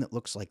brain that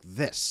looks like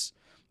this.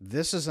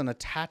 This is an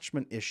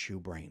attachment issue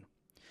brain.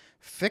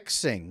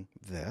 Fixing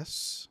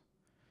this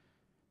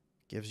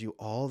gives you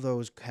all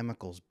those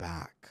chemicals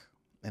back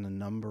in a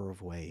number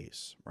of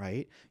ways,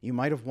 right? You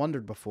might have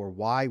wondered before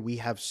why we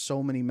have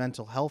so many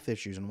mental health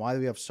issues and why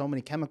we have so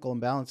many chemical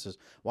imbalances,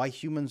 why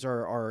humans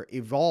are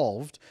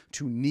evolved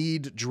to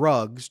need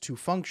drugs to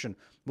function.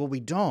 Well,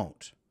 we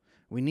don't.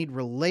 We need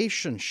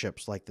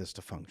relationships like this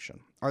to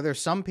function. Are there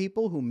some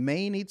people who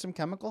may need some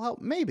chemical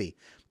help? Maybe.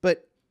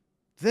 But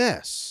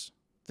this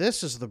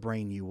is the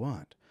brain you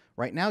want.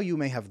 Right now, you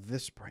may have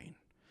this brain.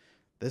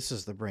 This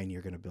is the brain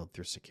you're going to build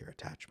through secure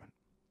attachment.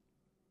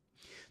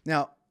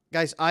 Now,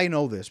 guys, I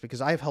know this because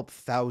I've helped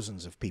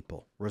thousands of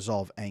people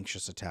resolve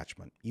anxious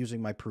attachment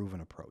using my proven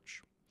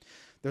approach.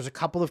 There's a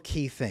couple of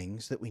key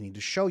things that we need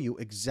to show you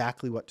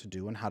exactly what to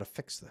do and how to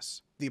fix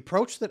this. The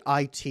approach that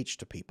I teach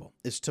to people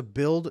is to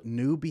build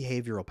new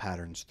behavioral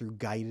patterns through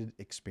guided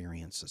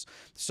experiences.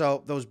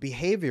 So those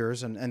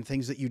behaviors and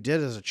things that you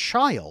did as a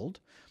child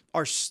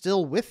are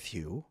still with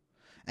you,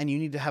 and you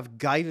need to have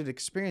guided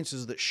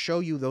experiences that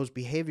show you those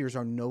behaviors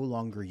are no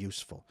longer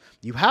useful.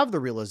 You have the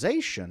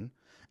realization,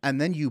 and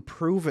then you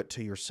prove it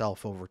to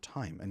yourself over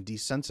time and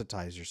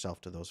desensitize yourself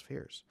to those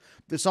fears.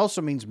 This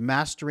also means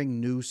mastering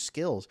new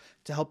skills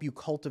to help you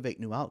cultivate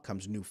new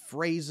outcomes, new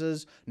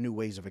phrases, new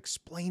ways of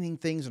explaining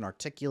things and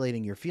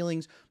articulating your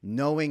feelings,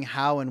 knowing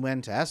how and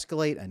when to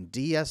escalate and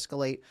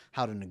de-escalate,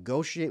 how to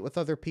negotiate with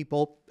other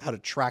people, how to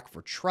track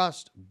for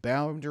trust,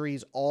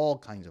 boundaries, all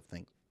kinds of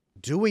things.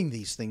 Doing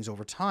these things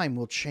over time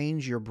will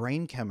change your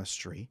brain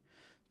chemistry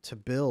to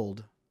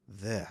build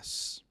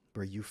this,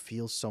 where you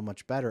feel so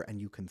much better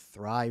and you can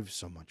thrive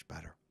so much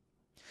better.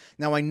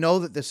 Now, I know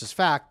that this is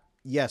fact,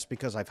 yes,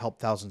 because I've helped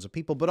thousands of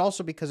people, but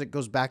also because it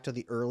goes back to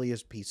the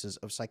earliest pieces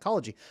of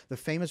psychology. The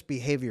famous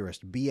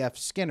behaviorist B.F.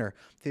 Skinner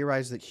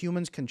theorized that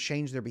humans can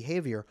change their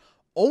behavior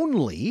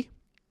only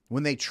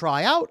when they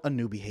try out a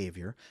new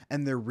behavior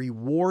and they're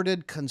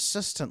rewarded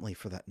consistently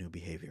for that new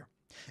behavior.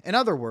 In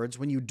other words,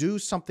 when you do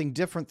something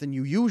different than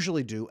you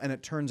usually do and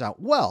it turns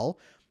out well,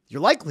 you're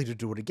likely to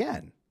do it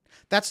again.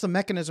 That's the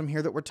mechanism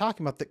here that we're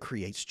talking about that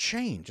creates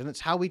change. And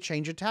it's how we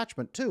change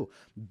attachment too.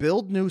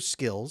 Build new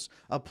skills,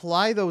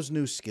 apply those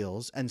new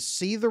skills, and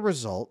see the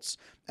results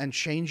and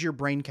change your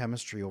brain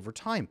chemistry over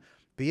time.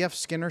 B.F.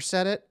 Skinner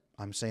said it.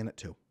 I'm saying it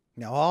too.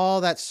 Now,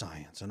 all that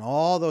science and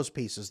all those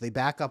pieces, they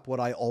back up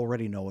what I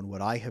already know and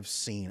what I have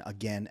seen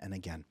again and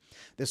again.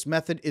 This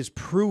method is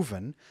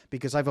proven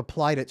because I've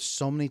applied it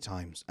so many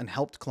times and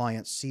helped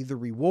clients see the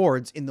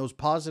rewards in those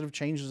positive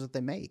changes that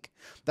they make.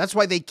 That's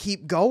why they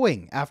keep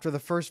going after the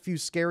first few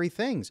scary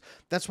things.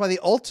 That's why they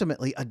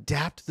ultimately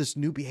adapt this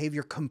new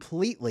behavior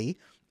completely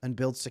and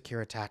build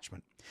secure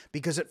attachment,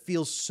 because it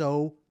feels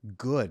so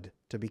good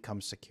to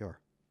become secure.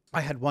 I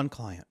had one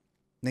client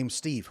named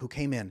Steve who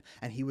came in,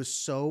 and he was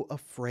so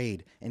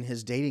afraid in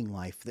his dating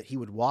life that he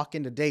would walk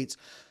into dates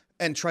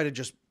and try to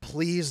just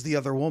please the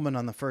other woman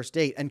on the first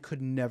date and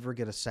could never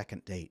get a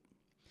second date.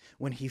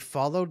 When he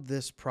followed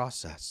this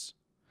process,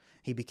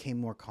 he became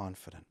more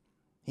confident.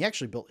 He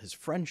actually built his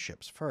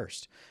friendships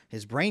first.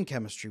 His brain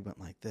chemistry went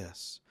like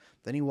this.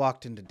 Then he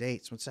walked into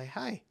dates and would say,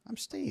 "Hi, I'm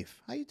Steve.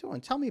 How you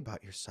doing? Tell me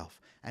about yourself."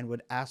 And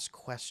would ask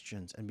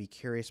questions and be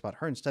curious about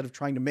her. Instead of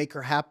trying to make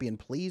her happy and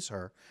please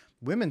her,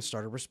 women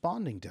started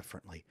responding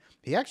differently.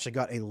 He actually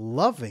got a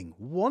loving,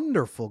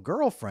 wonderful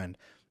girlfriend,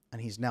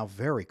 and he's now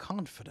very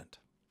confident.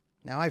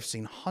 Now, I've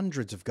seen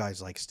hundreds of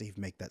guys like Steve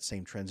make that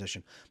same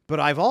transition,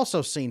 but I've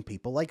also seen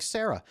people like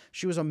Sarah.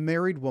 She was a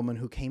married woman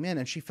who came in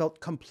and she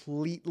felt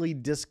completely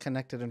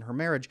disconnected in her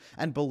marriage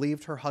and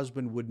believed her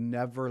husband would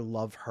never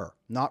love her.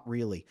 Not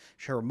really.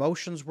 Her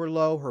emotions were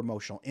low. Her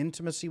emotional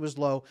intimacy was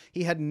low.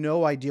 He had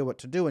no idea what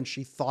to do, and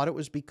she thought it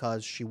was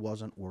because she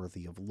wasn't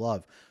worthy of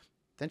love.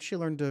 Then she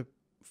learned to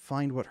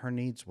find what her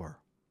needs were,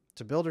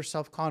 to build her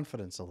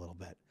self-confidence a little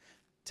bit,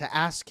 to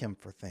ask him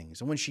for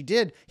things. And when she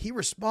did, he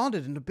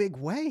responded in a big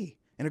way,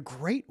 in a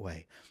great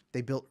way.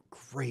 They built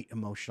great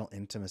emotional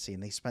intimacy,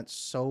 and they spent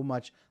so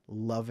much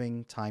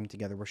loving time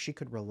together where she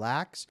could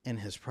relax in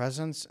his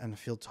presence and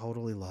feel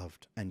totally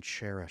loved and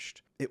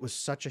cherished. It was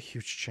such a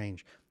huge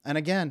change. And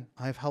again,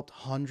 I've helped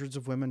hundreds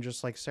of women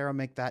just like Sarah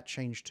make that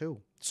change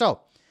too.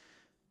 So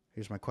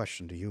here's my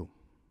question to you.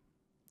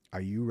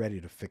 Are you ready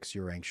to fix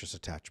your anxious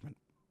attachment?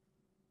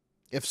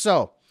 If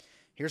so,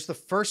 here's the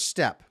first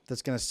step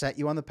that's going to set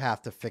you on the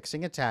path to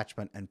fixing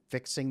attachment and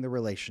fixing the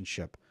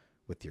relationship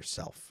with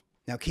yourself.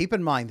 Now, keep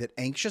in mind that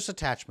anxious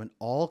attachment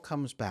all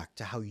comes back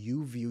to how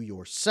you view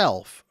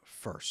yourself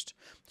first.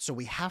 So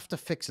we have to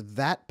fix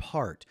that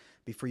part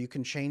before you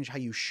can change how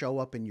you show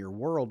up in your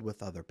world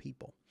with other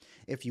people.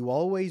 If you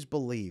always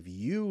believe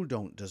you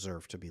don't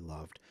deserve to be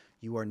loved,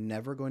 you are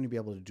never going to be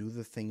able to do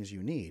the things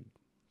you need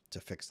to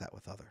fix that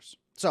with others.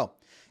 So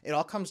it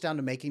all comes down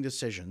to making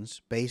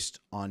decisions based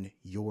on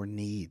your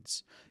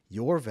needs,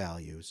 your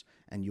values,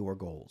 and your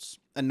goals,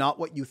 and not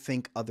what you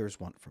think others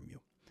want from you.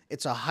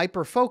 It's a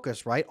hyper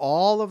focus, right?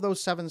 All of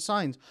those 7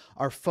 signs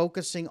are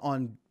focusing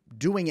on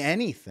doing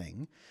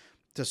anything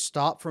to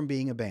stop from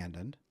being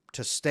abandoned,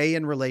 to stay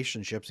in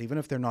relationships, even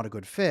if they're not a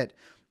good fit,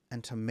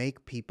 and to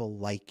make people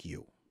like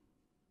you.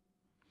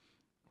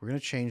 We're going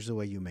to change the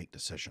way you make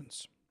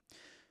decisions.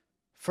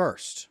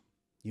 First,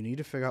 you need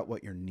to figure out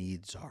what your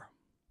needs are.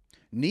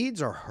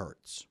 Needs are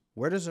hurts.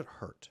 Where does it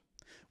hurt?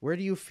 Where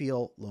do you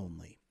feel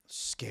lonely,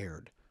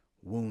 scared,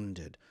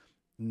 wounded,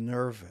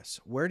 nervous?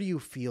 Where do you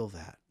feel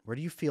that? Where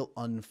do you feel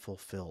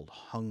unfulfilled,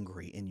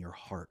 hungry in your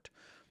heart?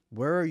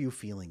 Where are you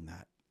feeling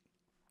that?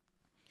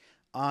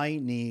 I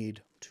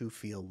need to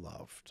feel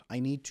loved. I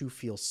need to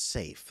feel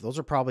safe. Those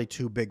are probably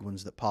 2 big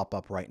ones that pop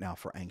up right now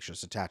for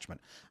anxious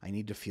attachment. I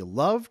need to feel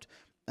loved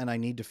and I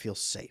need to feel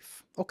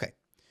safe. Okay.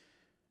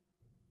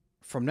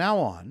 From now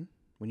on,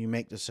 when you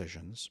make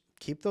decisions,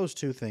 keep those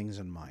 2 things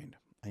in mind.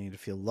 I need to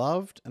feel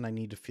loved and I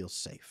need to feel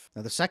safe.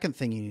 Now, the second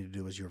thing you need to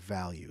do is your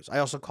values. I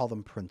also call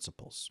them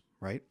principles,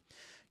 right?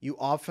 You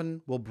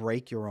often will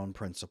break your own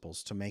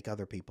principles to make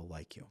other people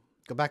like you.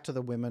 Go back to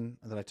the women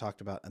that I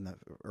talked about in the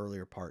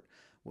earlier part,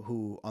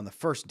 who on the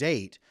first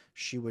date,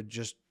 she would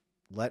just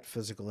let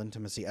physical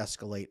intimacy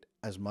escalate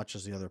as much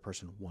as the other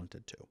person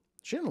wanted to.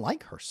 She didn't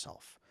like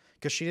herself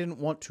because she didn't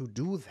want to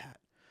do that.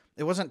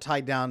 It wasn't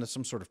tied down to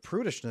some sort of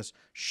prudishness.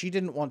 She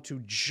didn't want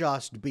to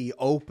just be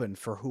open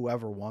for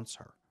whoever wants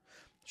her.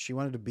 She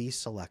wanted to be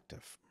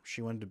selective.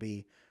 She wanted to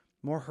be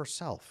more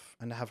herself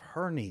and to have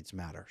her needs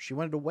matter. She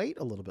wanted to wait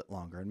a little bit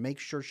longer and make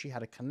sure she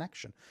had a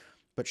connection.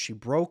 But she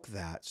broke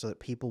that so that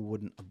people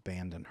wouldn't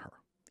abandon her,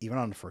 even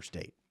on the first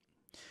date.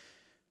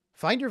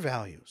 Find your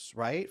values,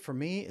 right? For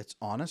me, it's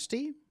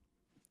honesty,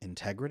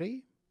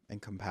 integrity,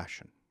 and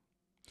compassion.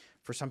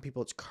 For some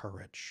people, it's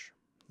courage,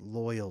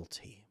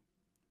 loyalty,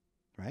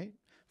 right?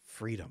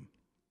 Freedom,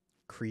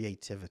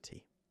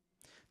 creativity.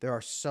 There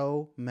are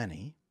so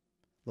many.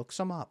 Look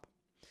some up.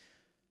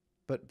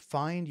 But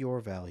find your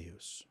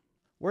values.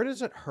 Where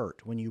does it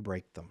hurt when you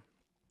break them?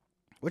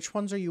 Which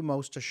ones are you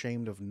most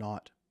ashamed of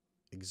not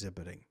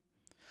exhibiting?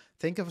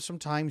 Think of some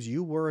times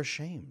you were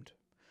ashamed.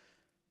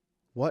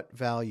 What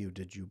value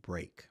did you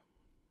break?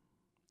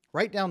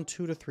 Write down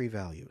 2 to 3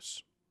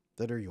 values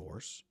that are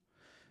yours,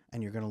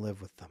 and you're going to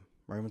live with them.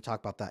 We're going to talk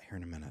about that here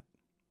in a minute.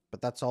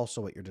 But that's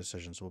also what your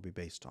decisions will be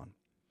based on.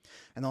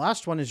 And the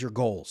last one is your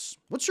goals.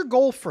 What's your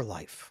goal for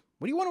life?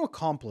 What do you want to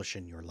accomplish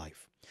in your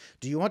life?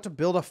 Do you want to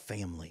build a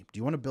family? Do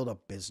you want to build a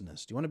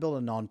business? Do you want to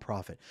build a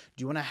nonprofit?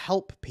 Do you want to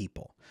help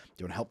people?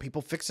 Do you want to help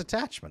people fix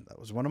attachment? That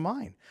was one of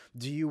mine.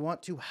 Do you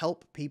want to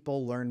help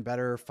people learn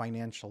better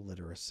financial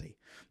literacy?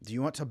 Do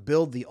you want to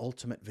build the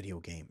ultimate video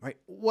game? Right?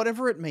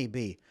 Whatever it may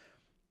be,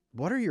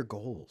 what are your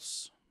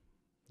goals?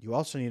 You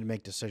also need to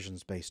make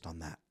decisions based on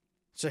that.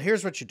 So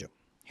here's what you do.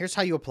 Here's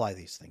how you apply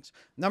these things.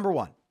 Number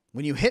 1,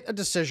 when you hit a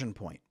decision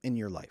point in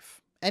your life,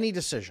 any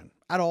decision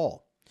at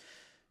all,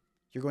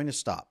 you're going to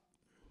stop.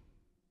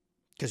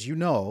 Because you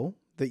know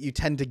that you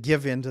tend to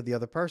give in to the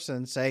other person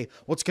and say,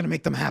 what's going to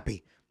make them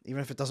happy?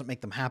 Even if it doesn't make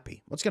them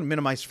happy. What's going to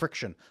minimize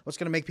friction? What's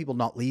going to make people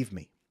not leave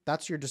me?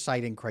 That's your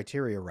deciding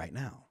criteria right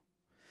now.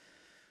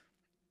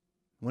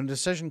 When a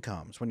decision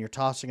comes, when you're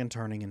tossing and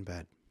turning in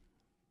bed,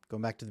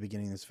 going back to the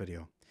beginning of this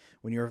video,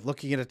 when you're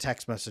looking at a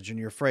text message and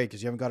you're afraid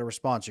because you haven't got a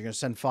response, you're going to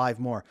send 5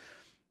 more.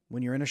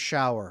 When you're in a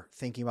shower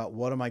thinking about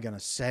what am I going to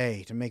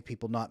say to make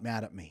people not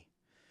mad at me?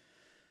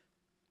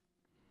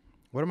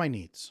 What are my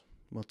needs?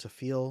 Well, to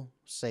feel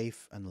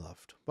safe and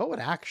loved. What would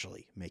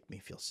actually make me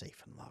feel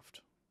safe and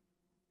loved?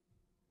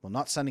 Well,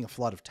 not sending a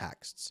flood of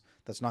texts.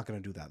 That's not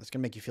going to do that. That's going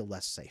to make you feel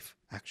less safe,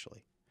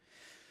 actually.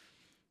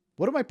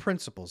 What do my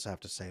principles have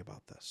to say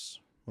about this?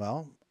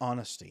 Well,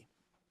 honesty,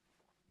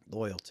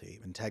 loyalty,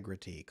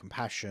 integrity,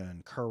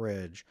 compassion,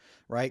 courage,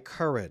 right?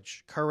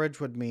 Courage. Courage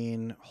would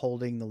mean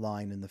holding the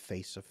line in the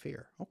face of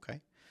fear. Okay.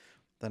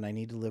 Then I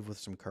need to live with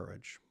some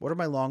courage. What are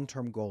my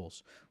long-term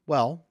goals?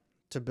 Well,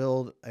 to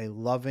build a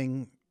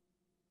loving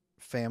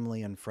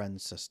family and friend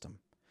system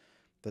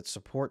that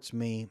supports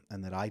me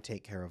and that I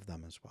take care of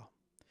them as well.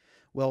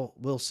 Well,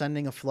 will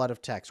sending a flood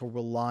of texts or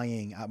will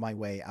lying at my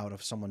way out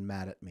of someone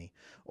mad at me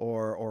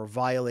or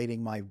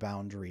violating my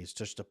boundaries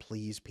just to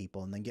please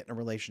people and then get in a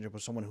relationship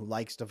with someone who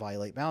likes to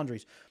violate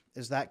boundaries,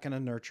 is that going to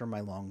nurture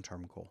my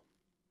long-term goal?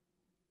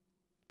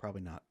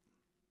 Probably not.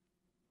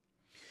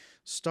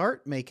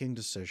 Start making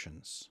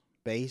decisions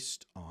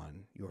based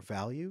on your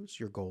values,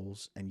 your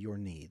goals, and your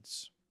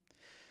needs.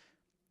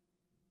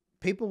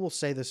 People will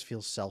say this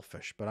feels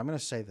selfish, but I'm going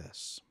to say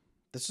this.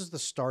 This is the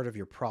start of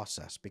your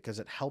process because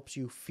it helps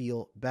you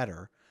feel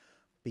better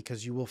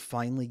because you will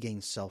finally gain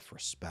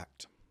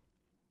self-respect.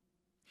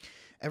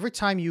 Every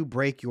time you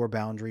break your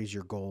boundaries,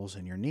 your goals,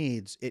 and your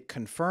needs, it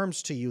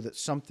confirms to you that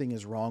something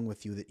is wrong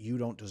with you, that you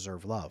don't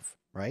deserve love,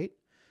 right?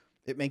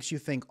 It makes you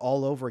think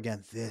all over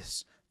again,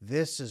 this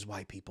is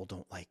why people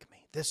don't like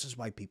me. This is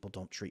why people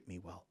don't treat me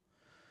well.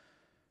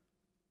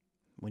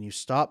 When you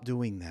stop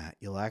doing that,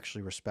 you'll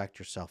actually respect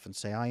yourself and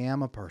say, I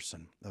am a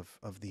person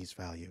of these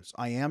values.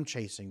 I am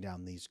chasing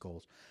down these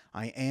goals.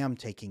 I am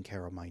taking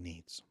care of my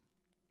needs.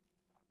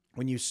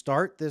 When you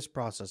start this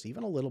process,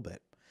 even a little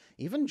bit,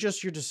 even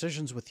just your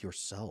decisions with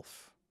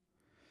yourself,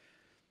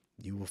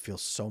 you will feel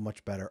so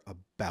much better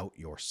about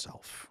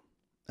yourself.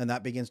 And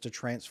that begins to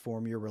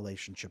transform your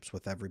relationships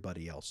with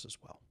everybody else as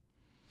well.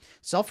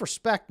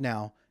 Self-respect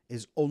now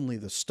is only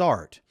the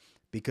start,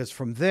 because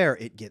from there,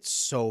 it gets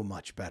so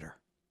much better.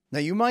 Now,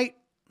 you might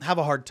have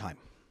a hard time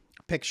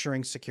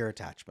picturing secure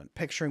attachment,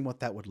 picturing what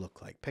that would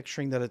look like,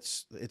 picturing that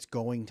it's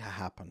going to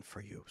happen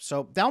for you.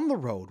 So down the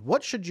road,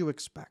 what should you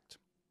expect?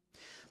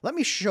 Let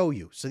me show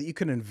you so that you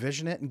can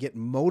envision it and get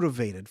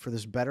motivated for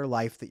this better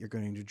life that you're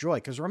going to enjoy.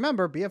 Because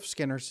remember, B.F.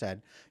 Skinner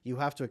said you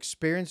have to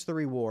experience the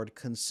reward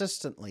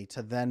consistently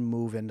to then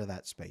move into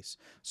that space.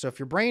 So if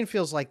your brain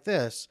feels like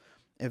this,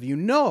 if you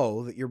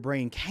know that your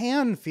brain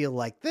can feel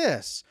like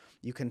this,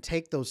 you can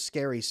take those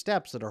scary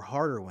steps that are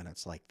harder when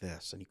it's like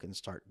this, and you can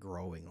start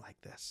growing like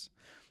this.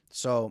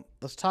 So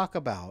let's talk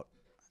about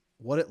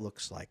what it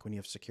looks like when you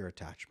have secure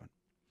attachment.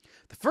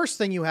 The first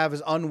thing you have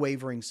is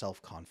unwavering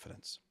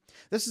self-confidence.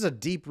 This is a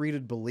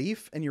deep-rooted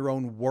belief in your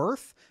own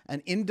worth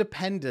and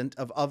independent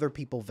of other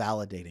people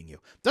validating you.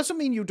 Doesn't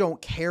mean you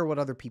don't care what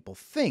other people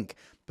think,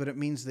 but it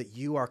means that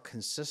you are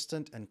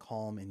consistent and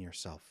calm in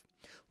yourself.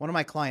 One of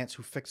my clients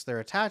who fixed their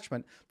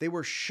attachment, they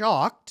were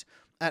shocked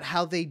at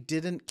how they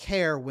didn't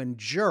care when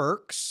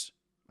jerks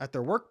at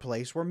their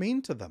workplace were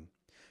mean to them.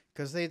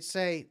 Because they'd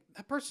say,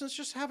 that person's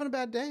just having a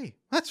bad day.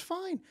 That's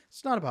fine.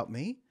 It's not about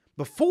me.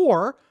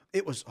 Before,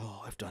 it was,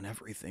 oh, I've done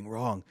everything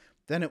wrong.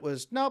 Then it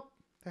was, nope,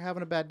 they're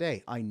having a bad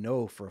day. I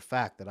know for a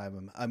fact that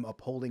I'm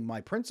upholding my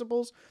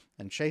principles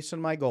and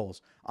chasing my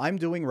goals. I'm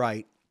doing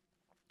right,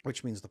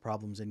 which means the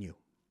problem's in you.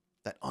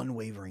 That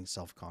unwavering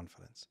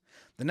self-confidence.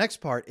 The next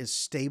part is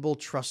stable,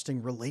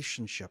 trusting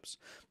relationships.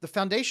 The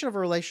foundation of a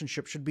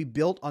relationship should be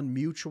built on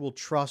mutual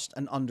trust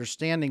and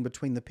understanding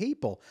between the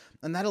people.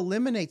 And that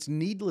eliminates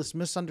needless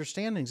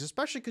misunderstandings,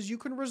 especially because you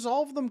can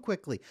resolve them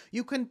quickly.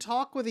 You can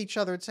talk with each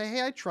other and say,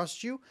 hey, I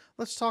trust you.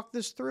 Let's talk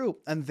this through.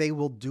 And they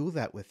will do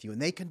that with you.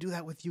 And they can do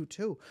that with you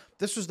too.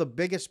 This was the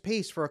biggest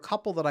piece for a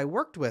couple that I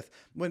worked with,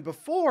 when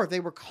before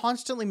they were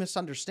constantly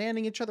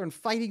misunderstanding each other and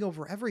fighting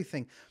over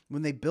everything.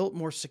 When they built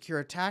more secure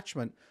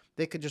attachment,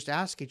 they could just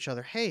ask each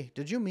other, hey,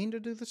 did you mean to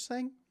do this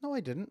thing? No,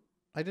 I didn't.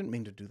 I didn't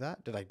mean to do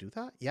that. Did I do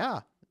that?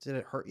 Yeah. Did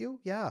it hurt you?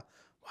 Yeah.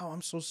 Wow,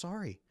 I'm so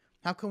sorry.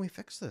 How can we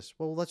fix this?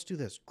 Well, let's do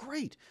this.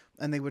 Great.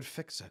 And they would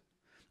fix it.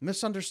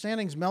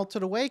 Misunderstandings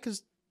melted away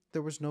because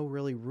there was no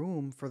really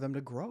room for them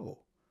to grow.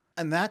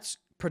 And that's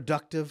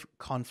productive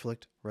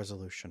conflict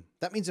resolution.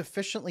 That means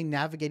efficiently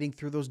navigating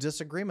through those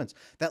disagreements.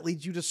 That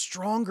leads you to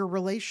stronger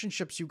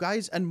relationships, you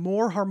guys, and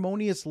more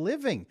harmonious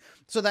living.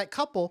 So that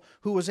couple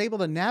who was able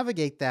to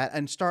navigate that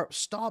and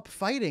stop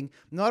fighting,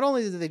 not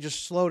only did they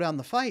just slow down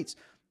the fights,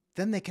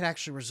 then they could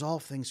actually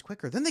resolve things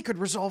quicker. Then they could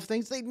resolve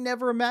things they'd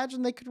never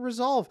imagined they could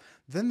resolve.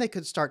 Then they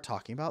could start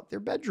talking about their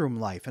bedroom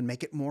life and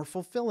make it more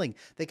fulfilling.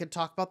 They could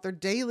talk about their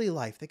daily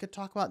life. They could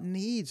talk about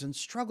needs and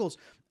struggles.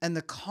 And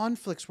the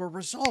conflicts were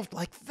resolved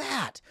like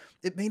that.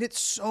 It made it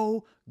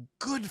so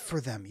good for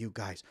them, you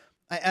guys.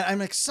 I'm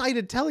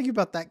excited telling you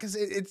about that because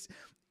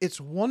it's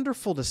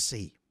wonderful to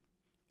see.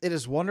 It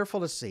is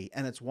wonderful to see,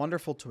 and it's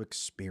wonderful to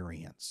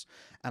experience.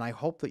 And I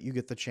hope that you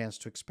get the chance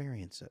to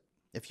experience it.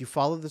 If you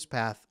follow this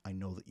path, I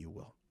know that you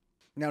will.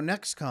 Now,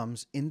 next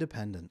comes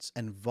independence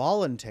and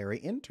voluntary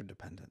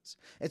interdependence.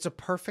 It's a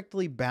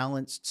perfectly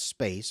balanced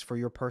space for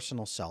your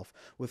personal self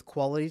with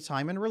quality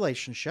time and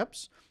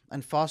relationships,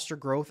 and foster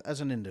growth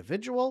as an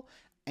individual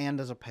and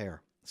as a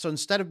pair. So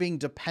instead of being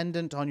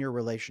dependent on your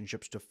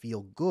relationships to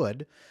feel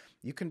good,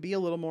 you can be a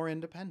little more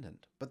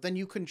independent. But then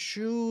you can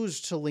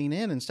choose to lean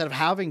in instead of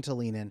having to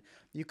lean in.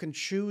 You can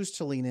choose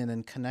to lean in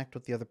and connect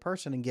with the other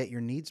person and get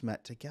your needs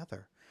met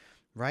together.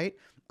 Right?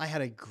 I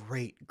had a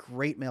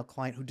great male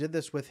client who did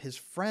this with his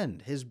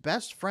friend, his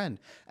best friend,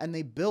 and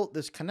they built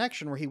this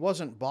connection where he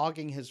wasn't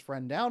bogging his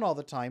friend down all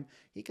the time.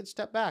 He could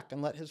step back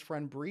and let his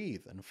friend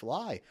breathe and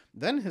fly.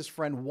 Then his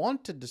friend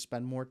wanted to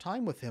spend more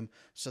time with him,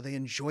 so they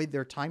enjoyed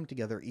their time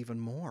together even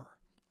more.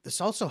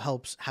 This also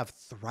helps have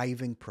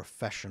thriving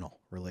professional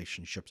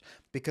relationships,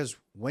 because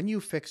when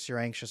you fix your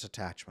anxious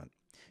attachment,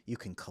 you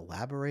can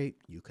collaborate,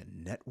 you can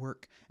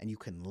network, and you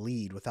can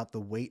lead without the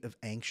weight of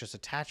anxious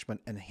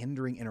attachment and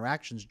hindering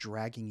interactions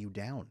dragging you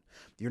down.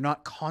 You're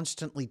not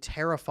constantly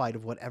terrified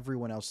of what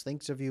everyone else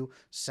thinks of you,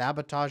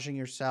 sabotaging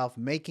yourself,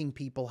 making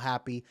people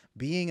happy,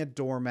 being a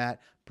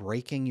doormat,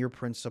 breaking your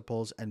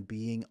principles, and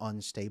being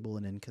unstable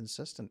and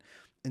inconsistent.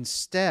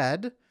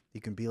 Instead, You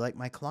can be like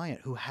my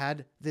client who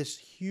had this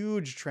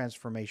huge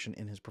transformation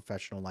in his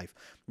professional life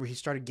where he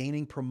started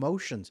gaining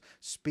promotions,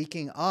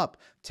 speaking up,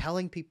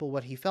 telling people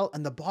what he felt.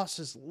 And the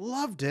bosses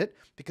loved it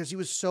because he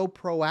was so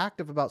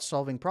proactive about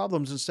solving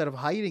problems instead of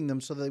hiding them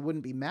so they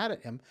wouldn't be mad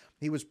at him.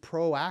 He was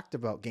proactive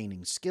about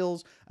gaining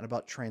skills and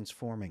about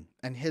transforming.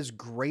 And his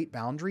great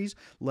boundaries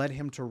led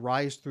him to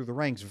rise through the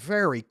ranks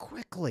very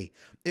quickly.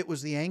 It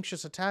was the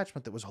anxious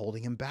attachment that was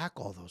holding him back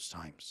all those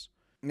times.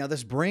 Now,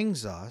 this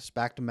brings us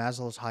back to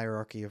Maslow's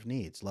hierarchy of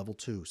needs, level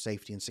 2,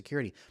 safety and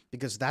security,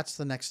 because that's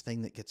the next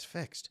thing that gets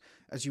fixed.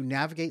 As you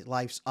navigate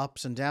life's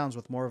ups and downs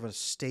with more of a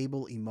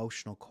stable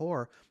emotional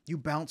core, you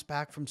bounce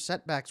back from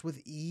setbacks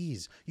with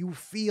ease. You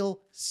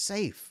feel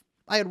safe.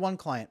 I had one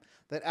client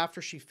that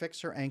after she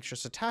fixed her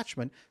anxious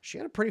attachment, she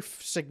had a pretty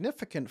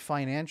significant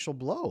financial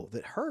blow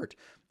that hurt.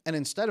 And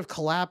instead of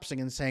collapsing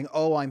and saying,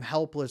 oh, I'm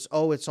helpless,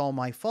 oh, it's all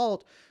my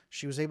fault,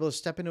 she was able to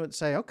step into it and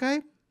say,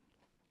 okay,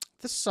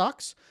 this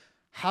sucks.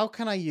 How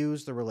can I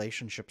use the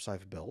relationships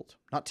I've built,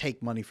 not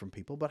take money from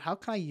people, but how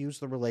can I use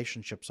the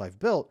relationships I've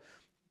built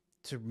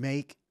to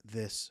make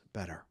this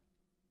better?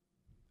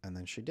 And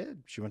then she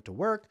did. She went to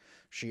work.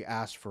 She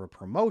asked for a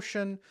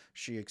promotion.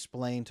 She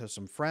explained to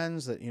some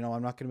friends that,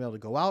 I'm not going to be able to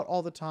go out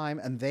all the time.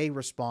 And they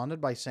responded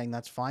by saying,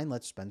 that's fine.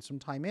 Let's spend some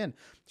time in.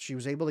 She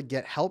was able to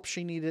get help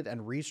she needed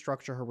and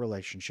restructure her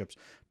relationships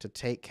to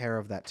take care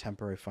of that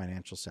temporary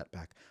financial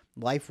setback.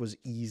 Life was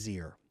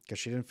easier because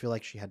she didn't feel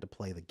like she had to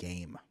play the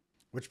game.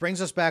 Which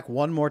brings us back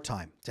one more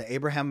time to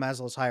Abraham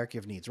Maslow's hierarchy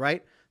of needs,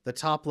 right? The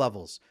top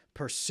levels,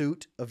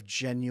 pursuit of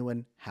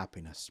genuine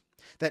happiness.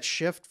 That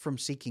shift from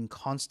seeking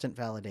constant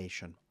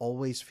validation,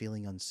 always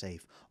feeling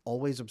unsafe,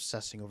 always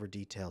obsessing over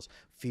details,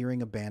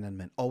 fearing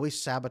abandonment,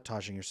 always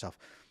sabotaging yourself.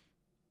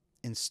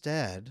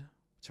 Instead,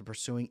 to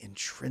pursuing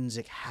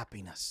intrinsic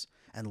happiness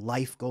and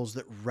life goals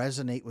that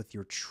resonate with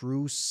your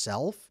true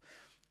self.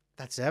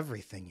 That's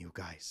everything, you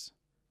guys.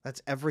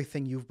 That's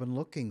everything you've been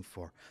looking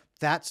for.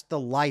 That's the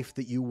life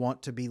that you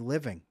want to be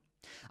living.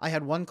 I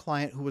had one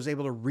client who was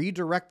able to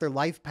redirect their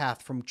life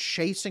path from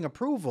chasing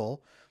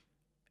approval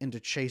into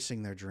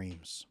chasing their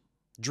dreams.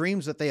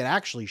 Dreams that they had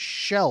actually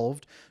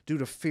shelved due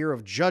to fear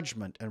of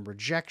judgment and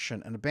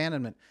rejection and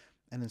abandonment.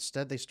 And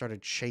instead they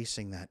started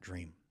chasing that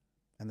dream.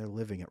 And they're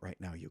living it right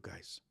now, you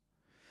guys.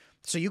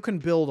 So you can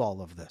build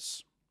all of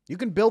this. You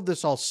can build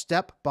this all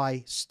step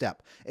by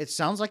step. It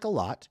sounds like a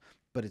lot,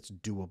 but it's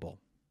doable.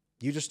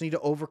 You just need to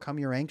overcome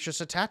your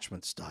anxious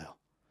attachment style.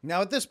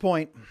 Now, at this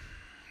point,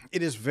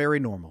 it is very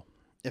normal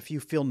if you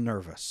feel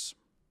nervous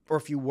or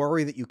if you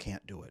worry that you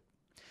can't do it.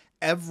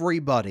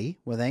 Everybody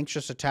with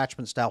anxious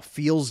attachment style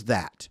feels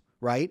that,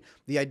 right?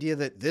 The idea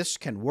that this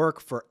can work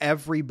for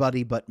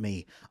everybody but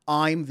me.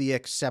 I'm the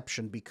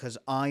exception because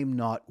I'm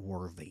not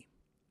worthy.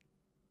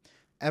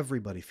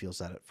 Everybody feels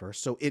that at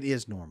first, so it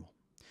is normal.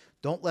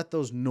 Don't let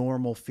those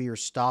normal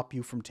fears stop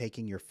you from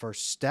taking your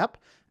first step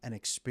and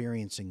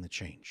experiencing the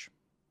change.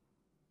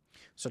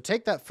 So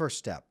take that first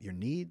step, your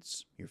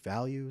needs, your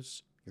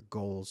values, your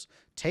goals.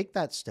 Take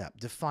that step,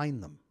 define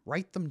them,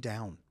 write them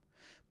down,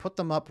 put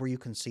them up where you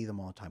can see them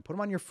all the time. Put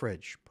them on your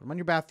fridge, put them on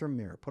your bathroom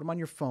mirror, put them on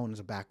your phone as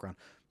a background.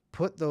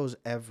 Put those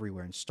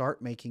everywhere and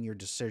start making your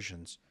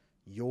decisions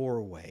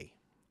your way.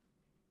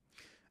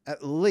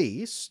 At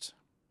least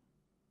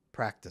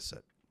practice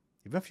it.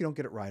 Even if you don't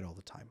get it right all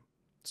the time,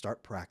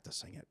 start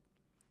practicing it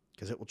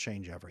because it will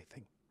change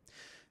everything.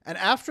 And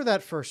after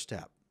that first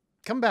step,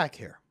 come back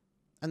here.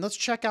 And let's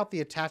check out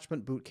the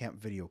Attachment Bootcamp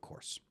video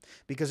course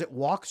because it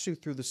walks you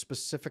through the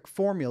specific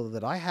formula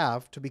that I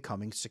have to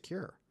becoming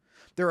secure.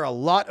 There are a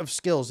lot of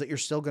skills that you're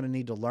still going to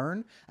need to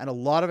learn and a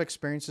lot of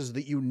experiences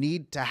that you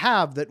need to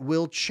have that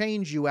will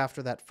change you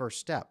after that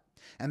first step.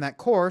 And that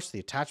course, the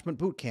Attachment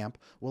Bootcamp,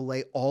 will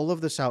lay all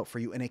of this out for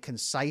you in a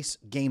concise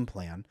game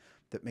plan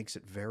that makes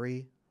it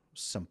very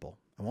simple.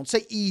 I won't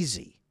say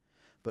easy,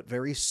 but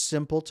very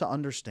simple to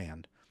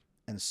understand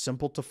and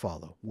simple to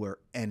follow where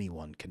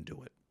anyone can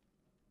do it.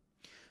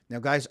 Now,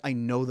 guys, I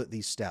know that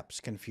these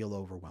steps can feel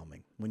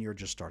overwhelming when you're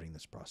just starting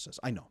this process.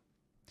 I know.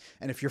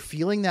 And if you're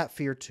feeling that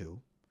fear too,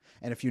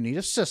 and if you need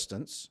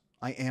assistance,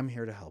 I am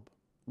here to help.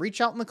 Reach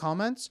out in the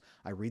comments.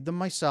 I read them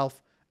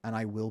myself, and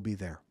I will be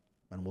there,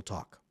 and we'll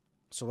talk.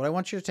 So what I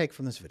want you to take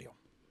from this video,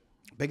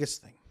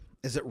 biggest thing,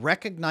 is that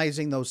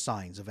recognizing those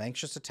signs of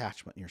anxious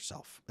attachment in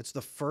yourself. It's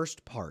the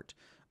first part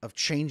of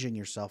changing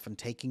yourself and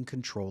taking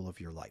control of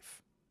your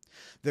life.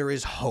 There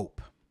is hope.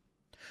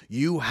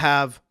 You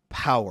have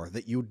power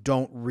that you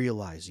don't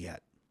realize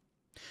yet.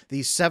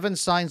 These 7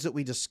 signs that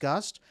we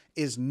discussed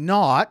is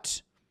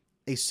not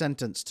a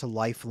sentence to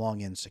lifelong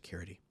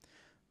insecurity.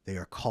 They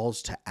are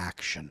calls to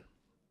action.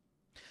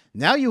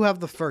 Now you have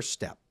the first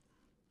step.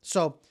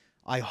 So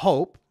I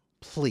hope,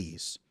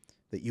 please,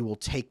 that you will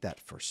take that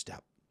first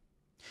step.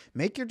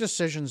 Make your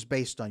decisions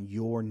based on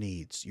your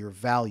needs, your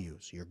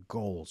values, your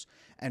goals,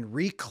 and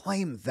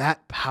reclaim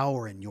that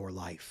power in your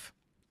life.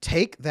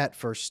 Take that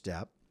first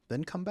step,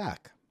 then come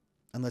back.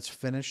 And let's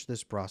finish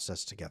this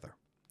process together.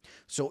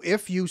 So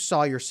if you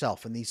saw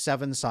yourself in these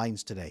 7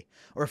 signs today,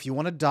 or if you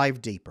want to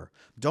dive deeper,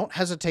 don't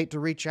hesitate to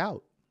reach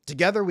out.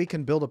 Together, we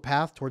can build a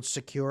path towards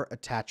secure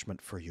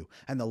attachment for you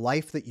and the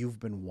life that you've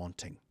been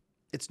wanting.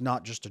 It's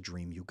not just a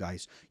dream, you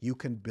guys. You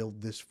can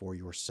build this for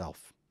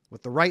yourself.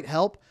 With the right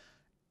help,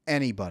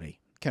 anybody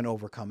can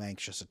overcome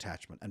anxious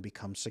attachment and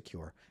become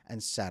secure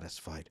and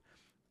satisfied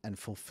and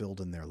fulfilled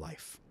in their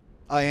life.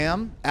 I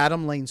am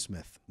Adam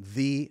Lane-Smith,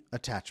 the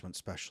attachment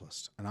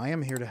specialist, and I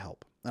am here to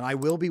help. And I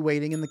will be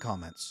waiting in the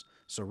comments.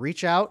 So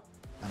reach out,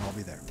 and I'll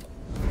be there.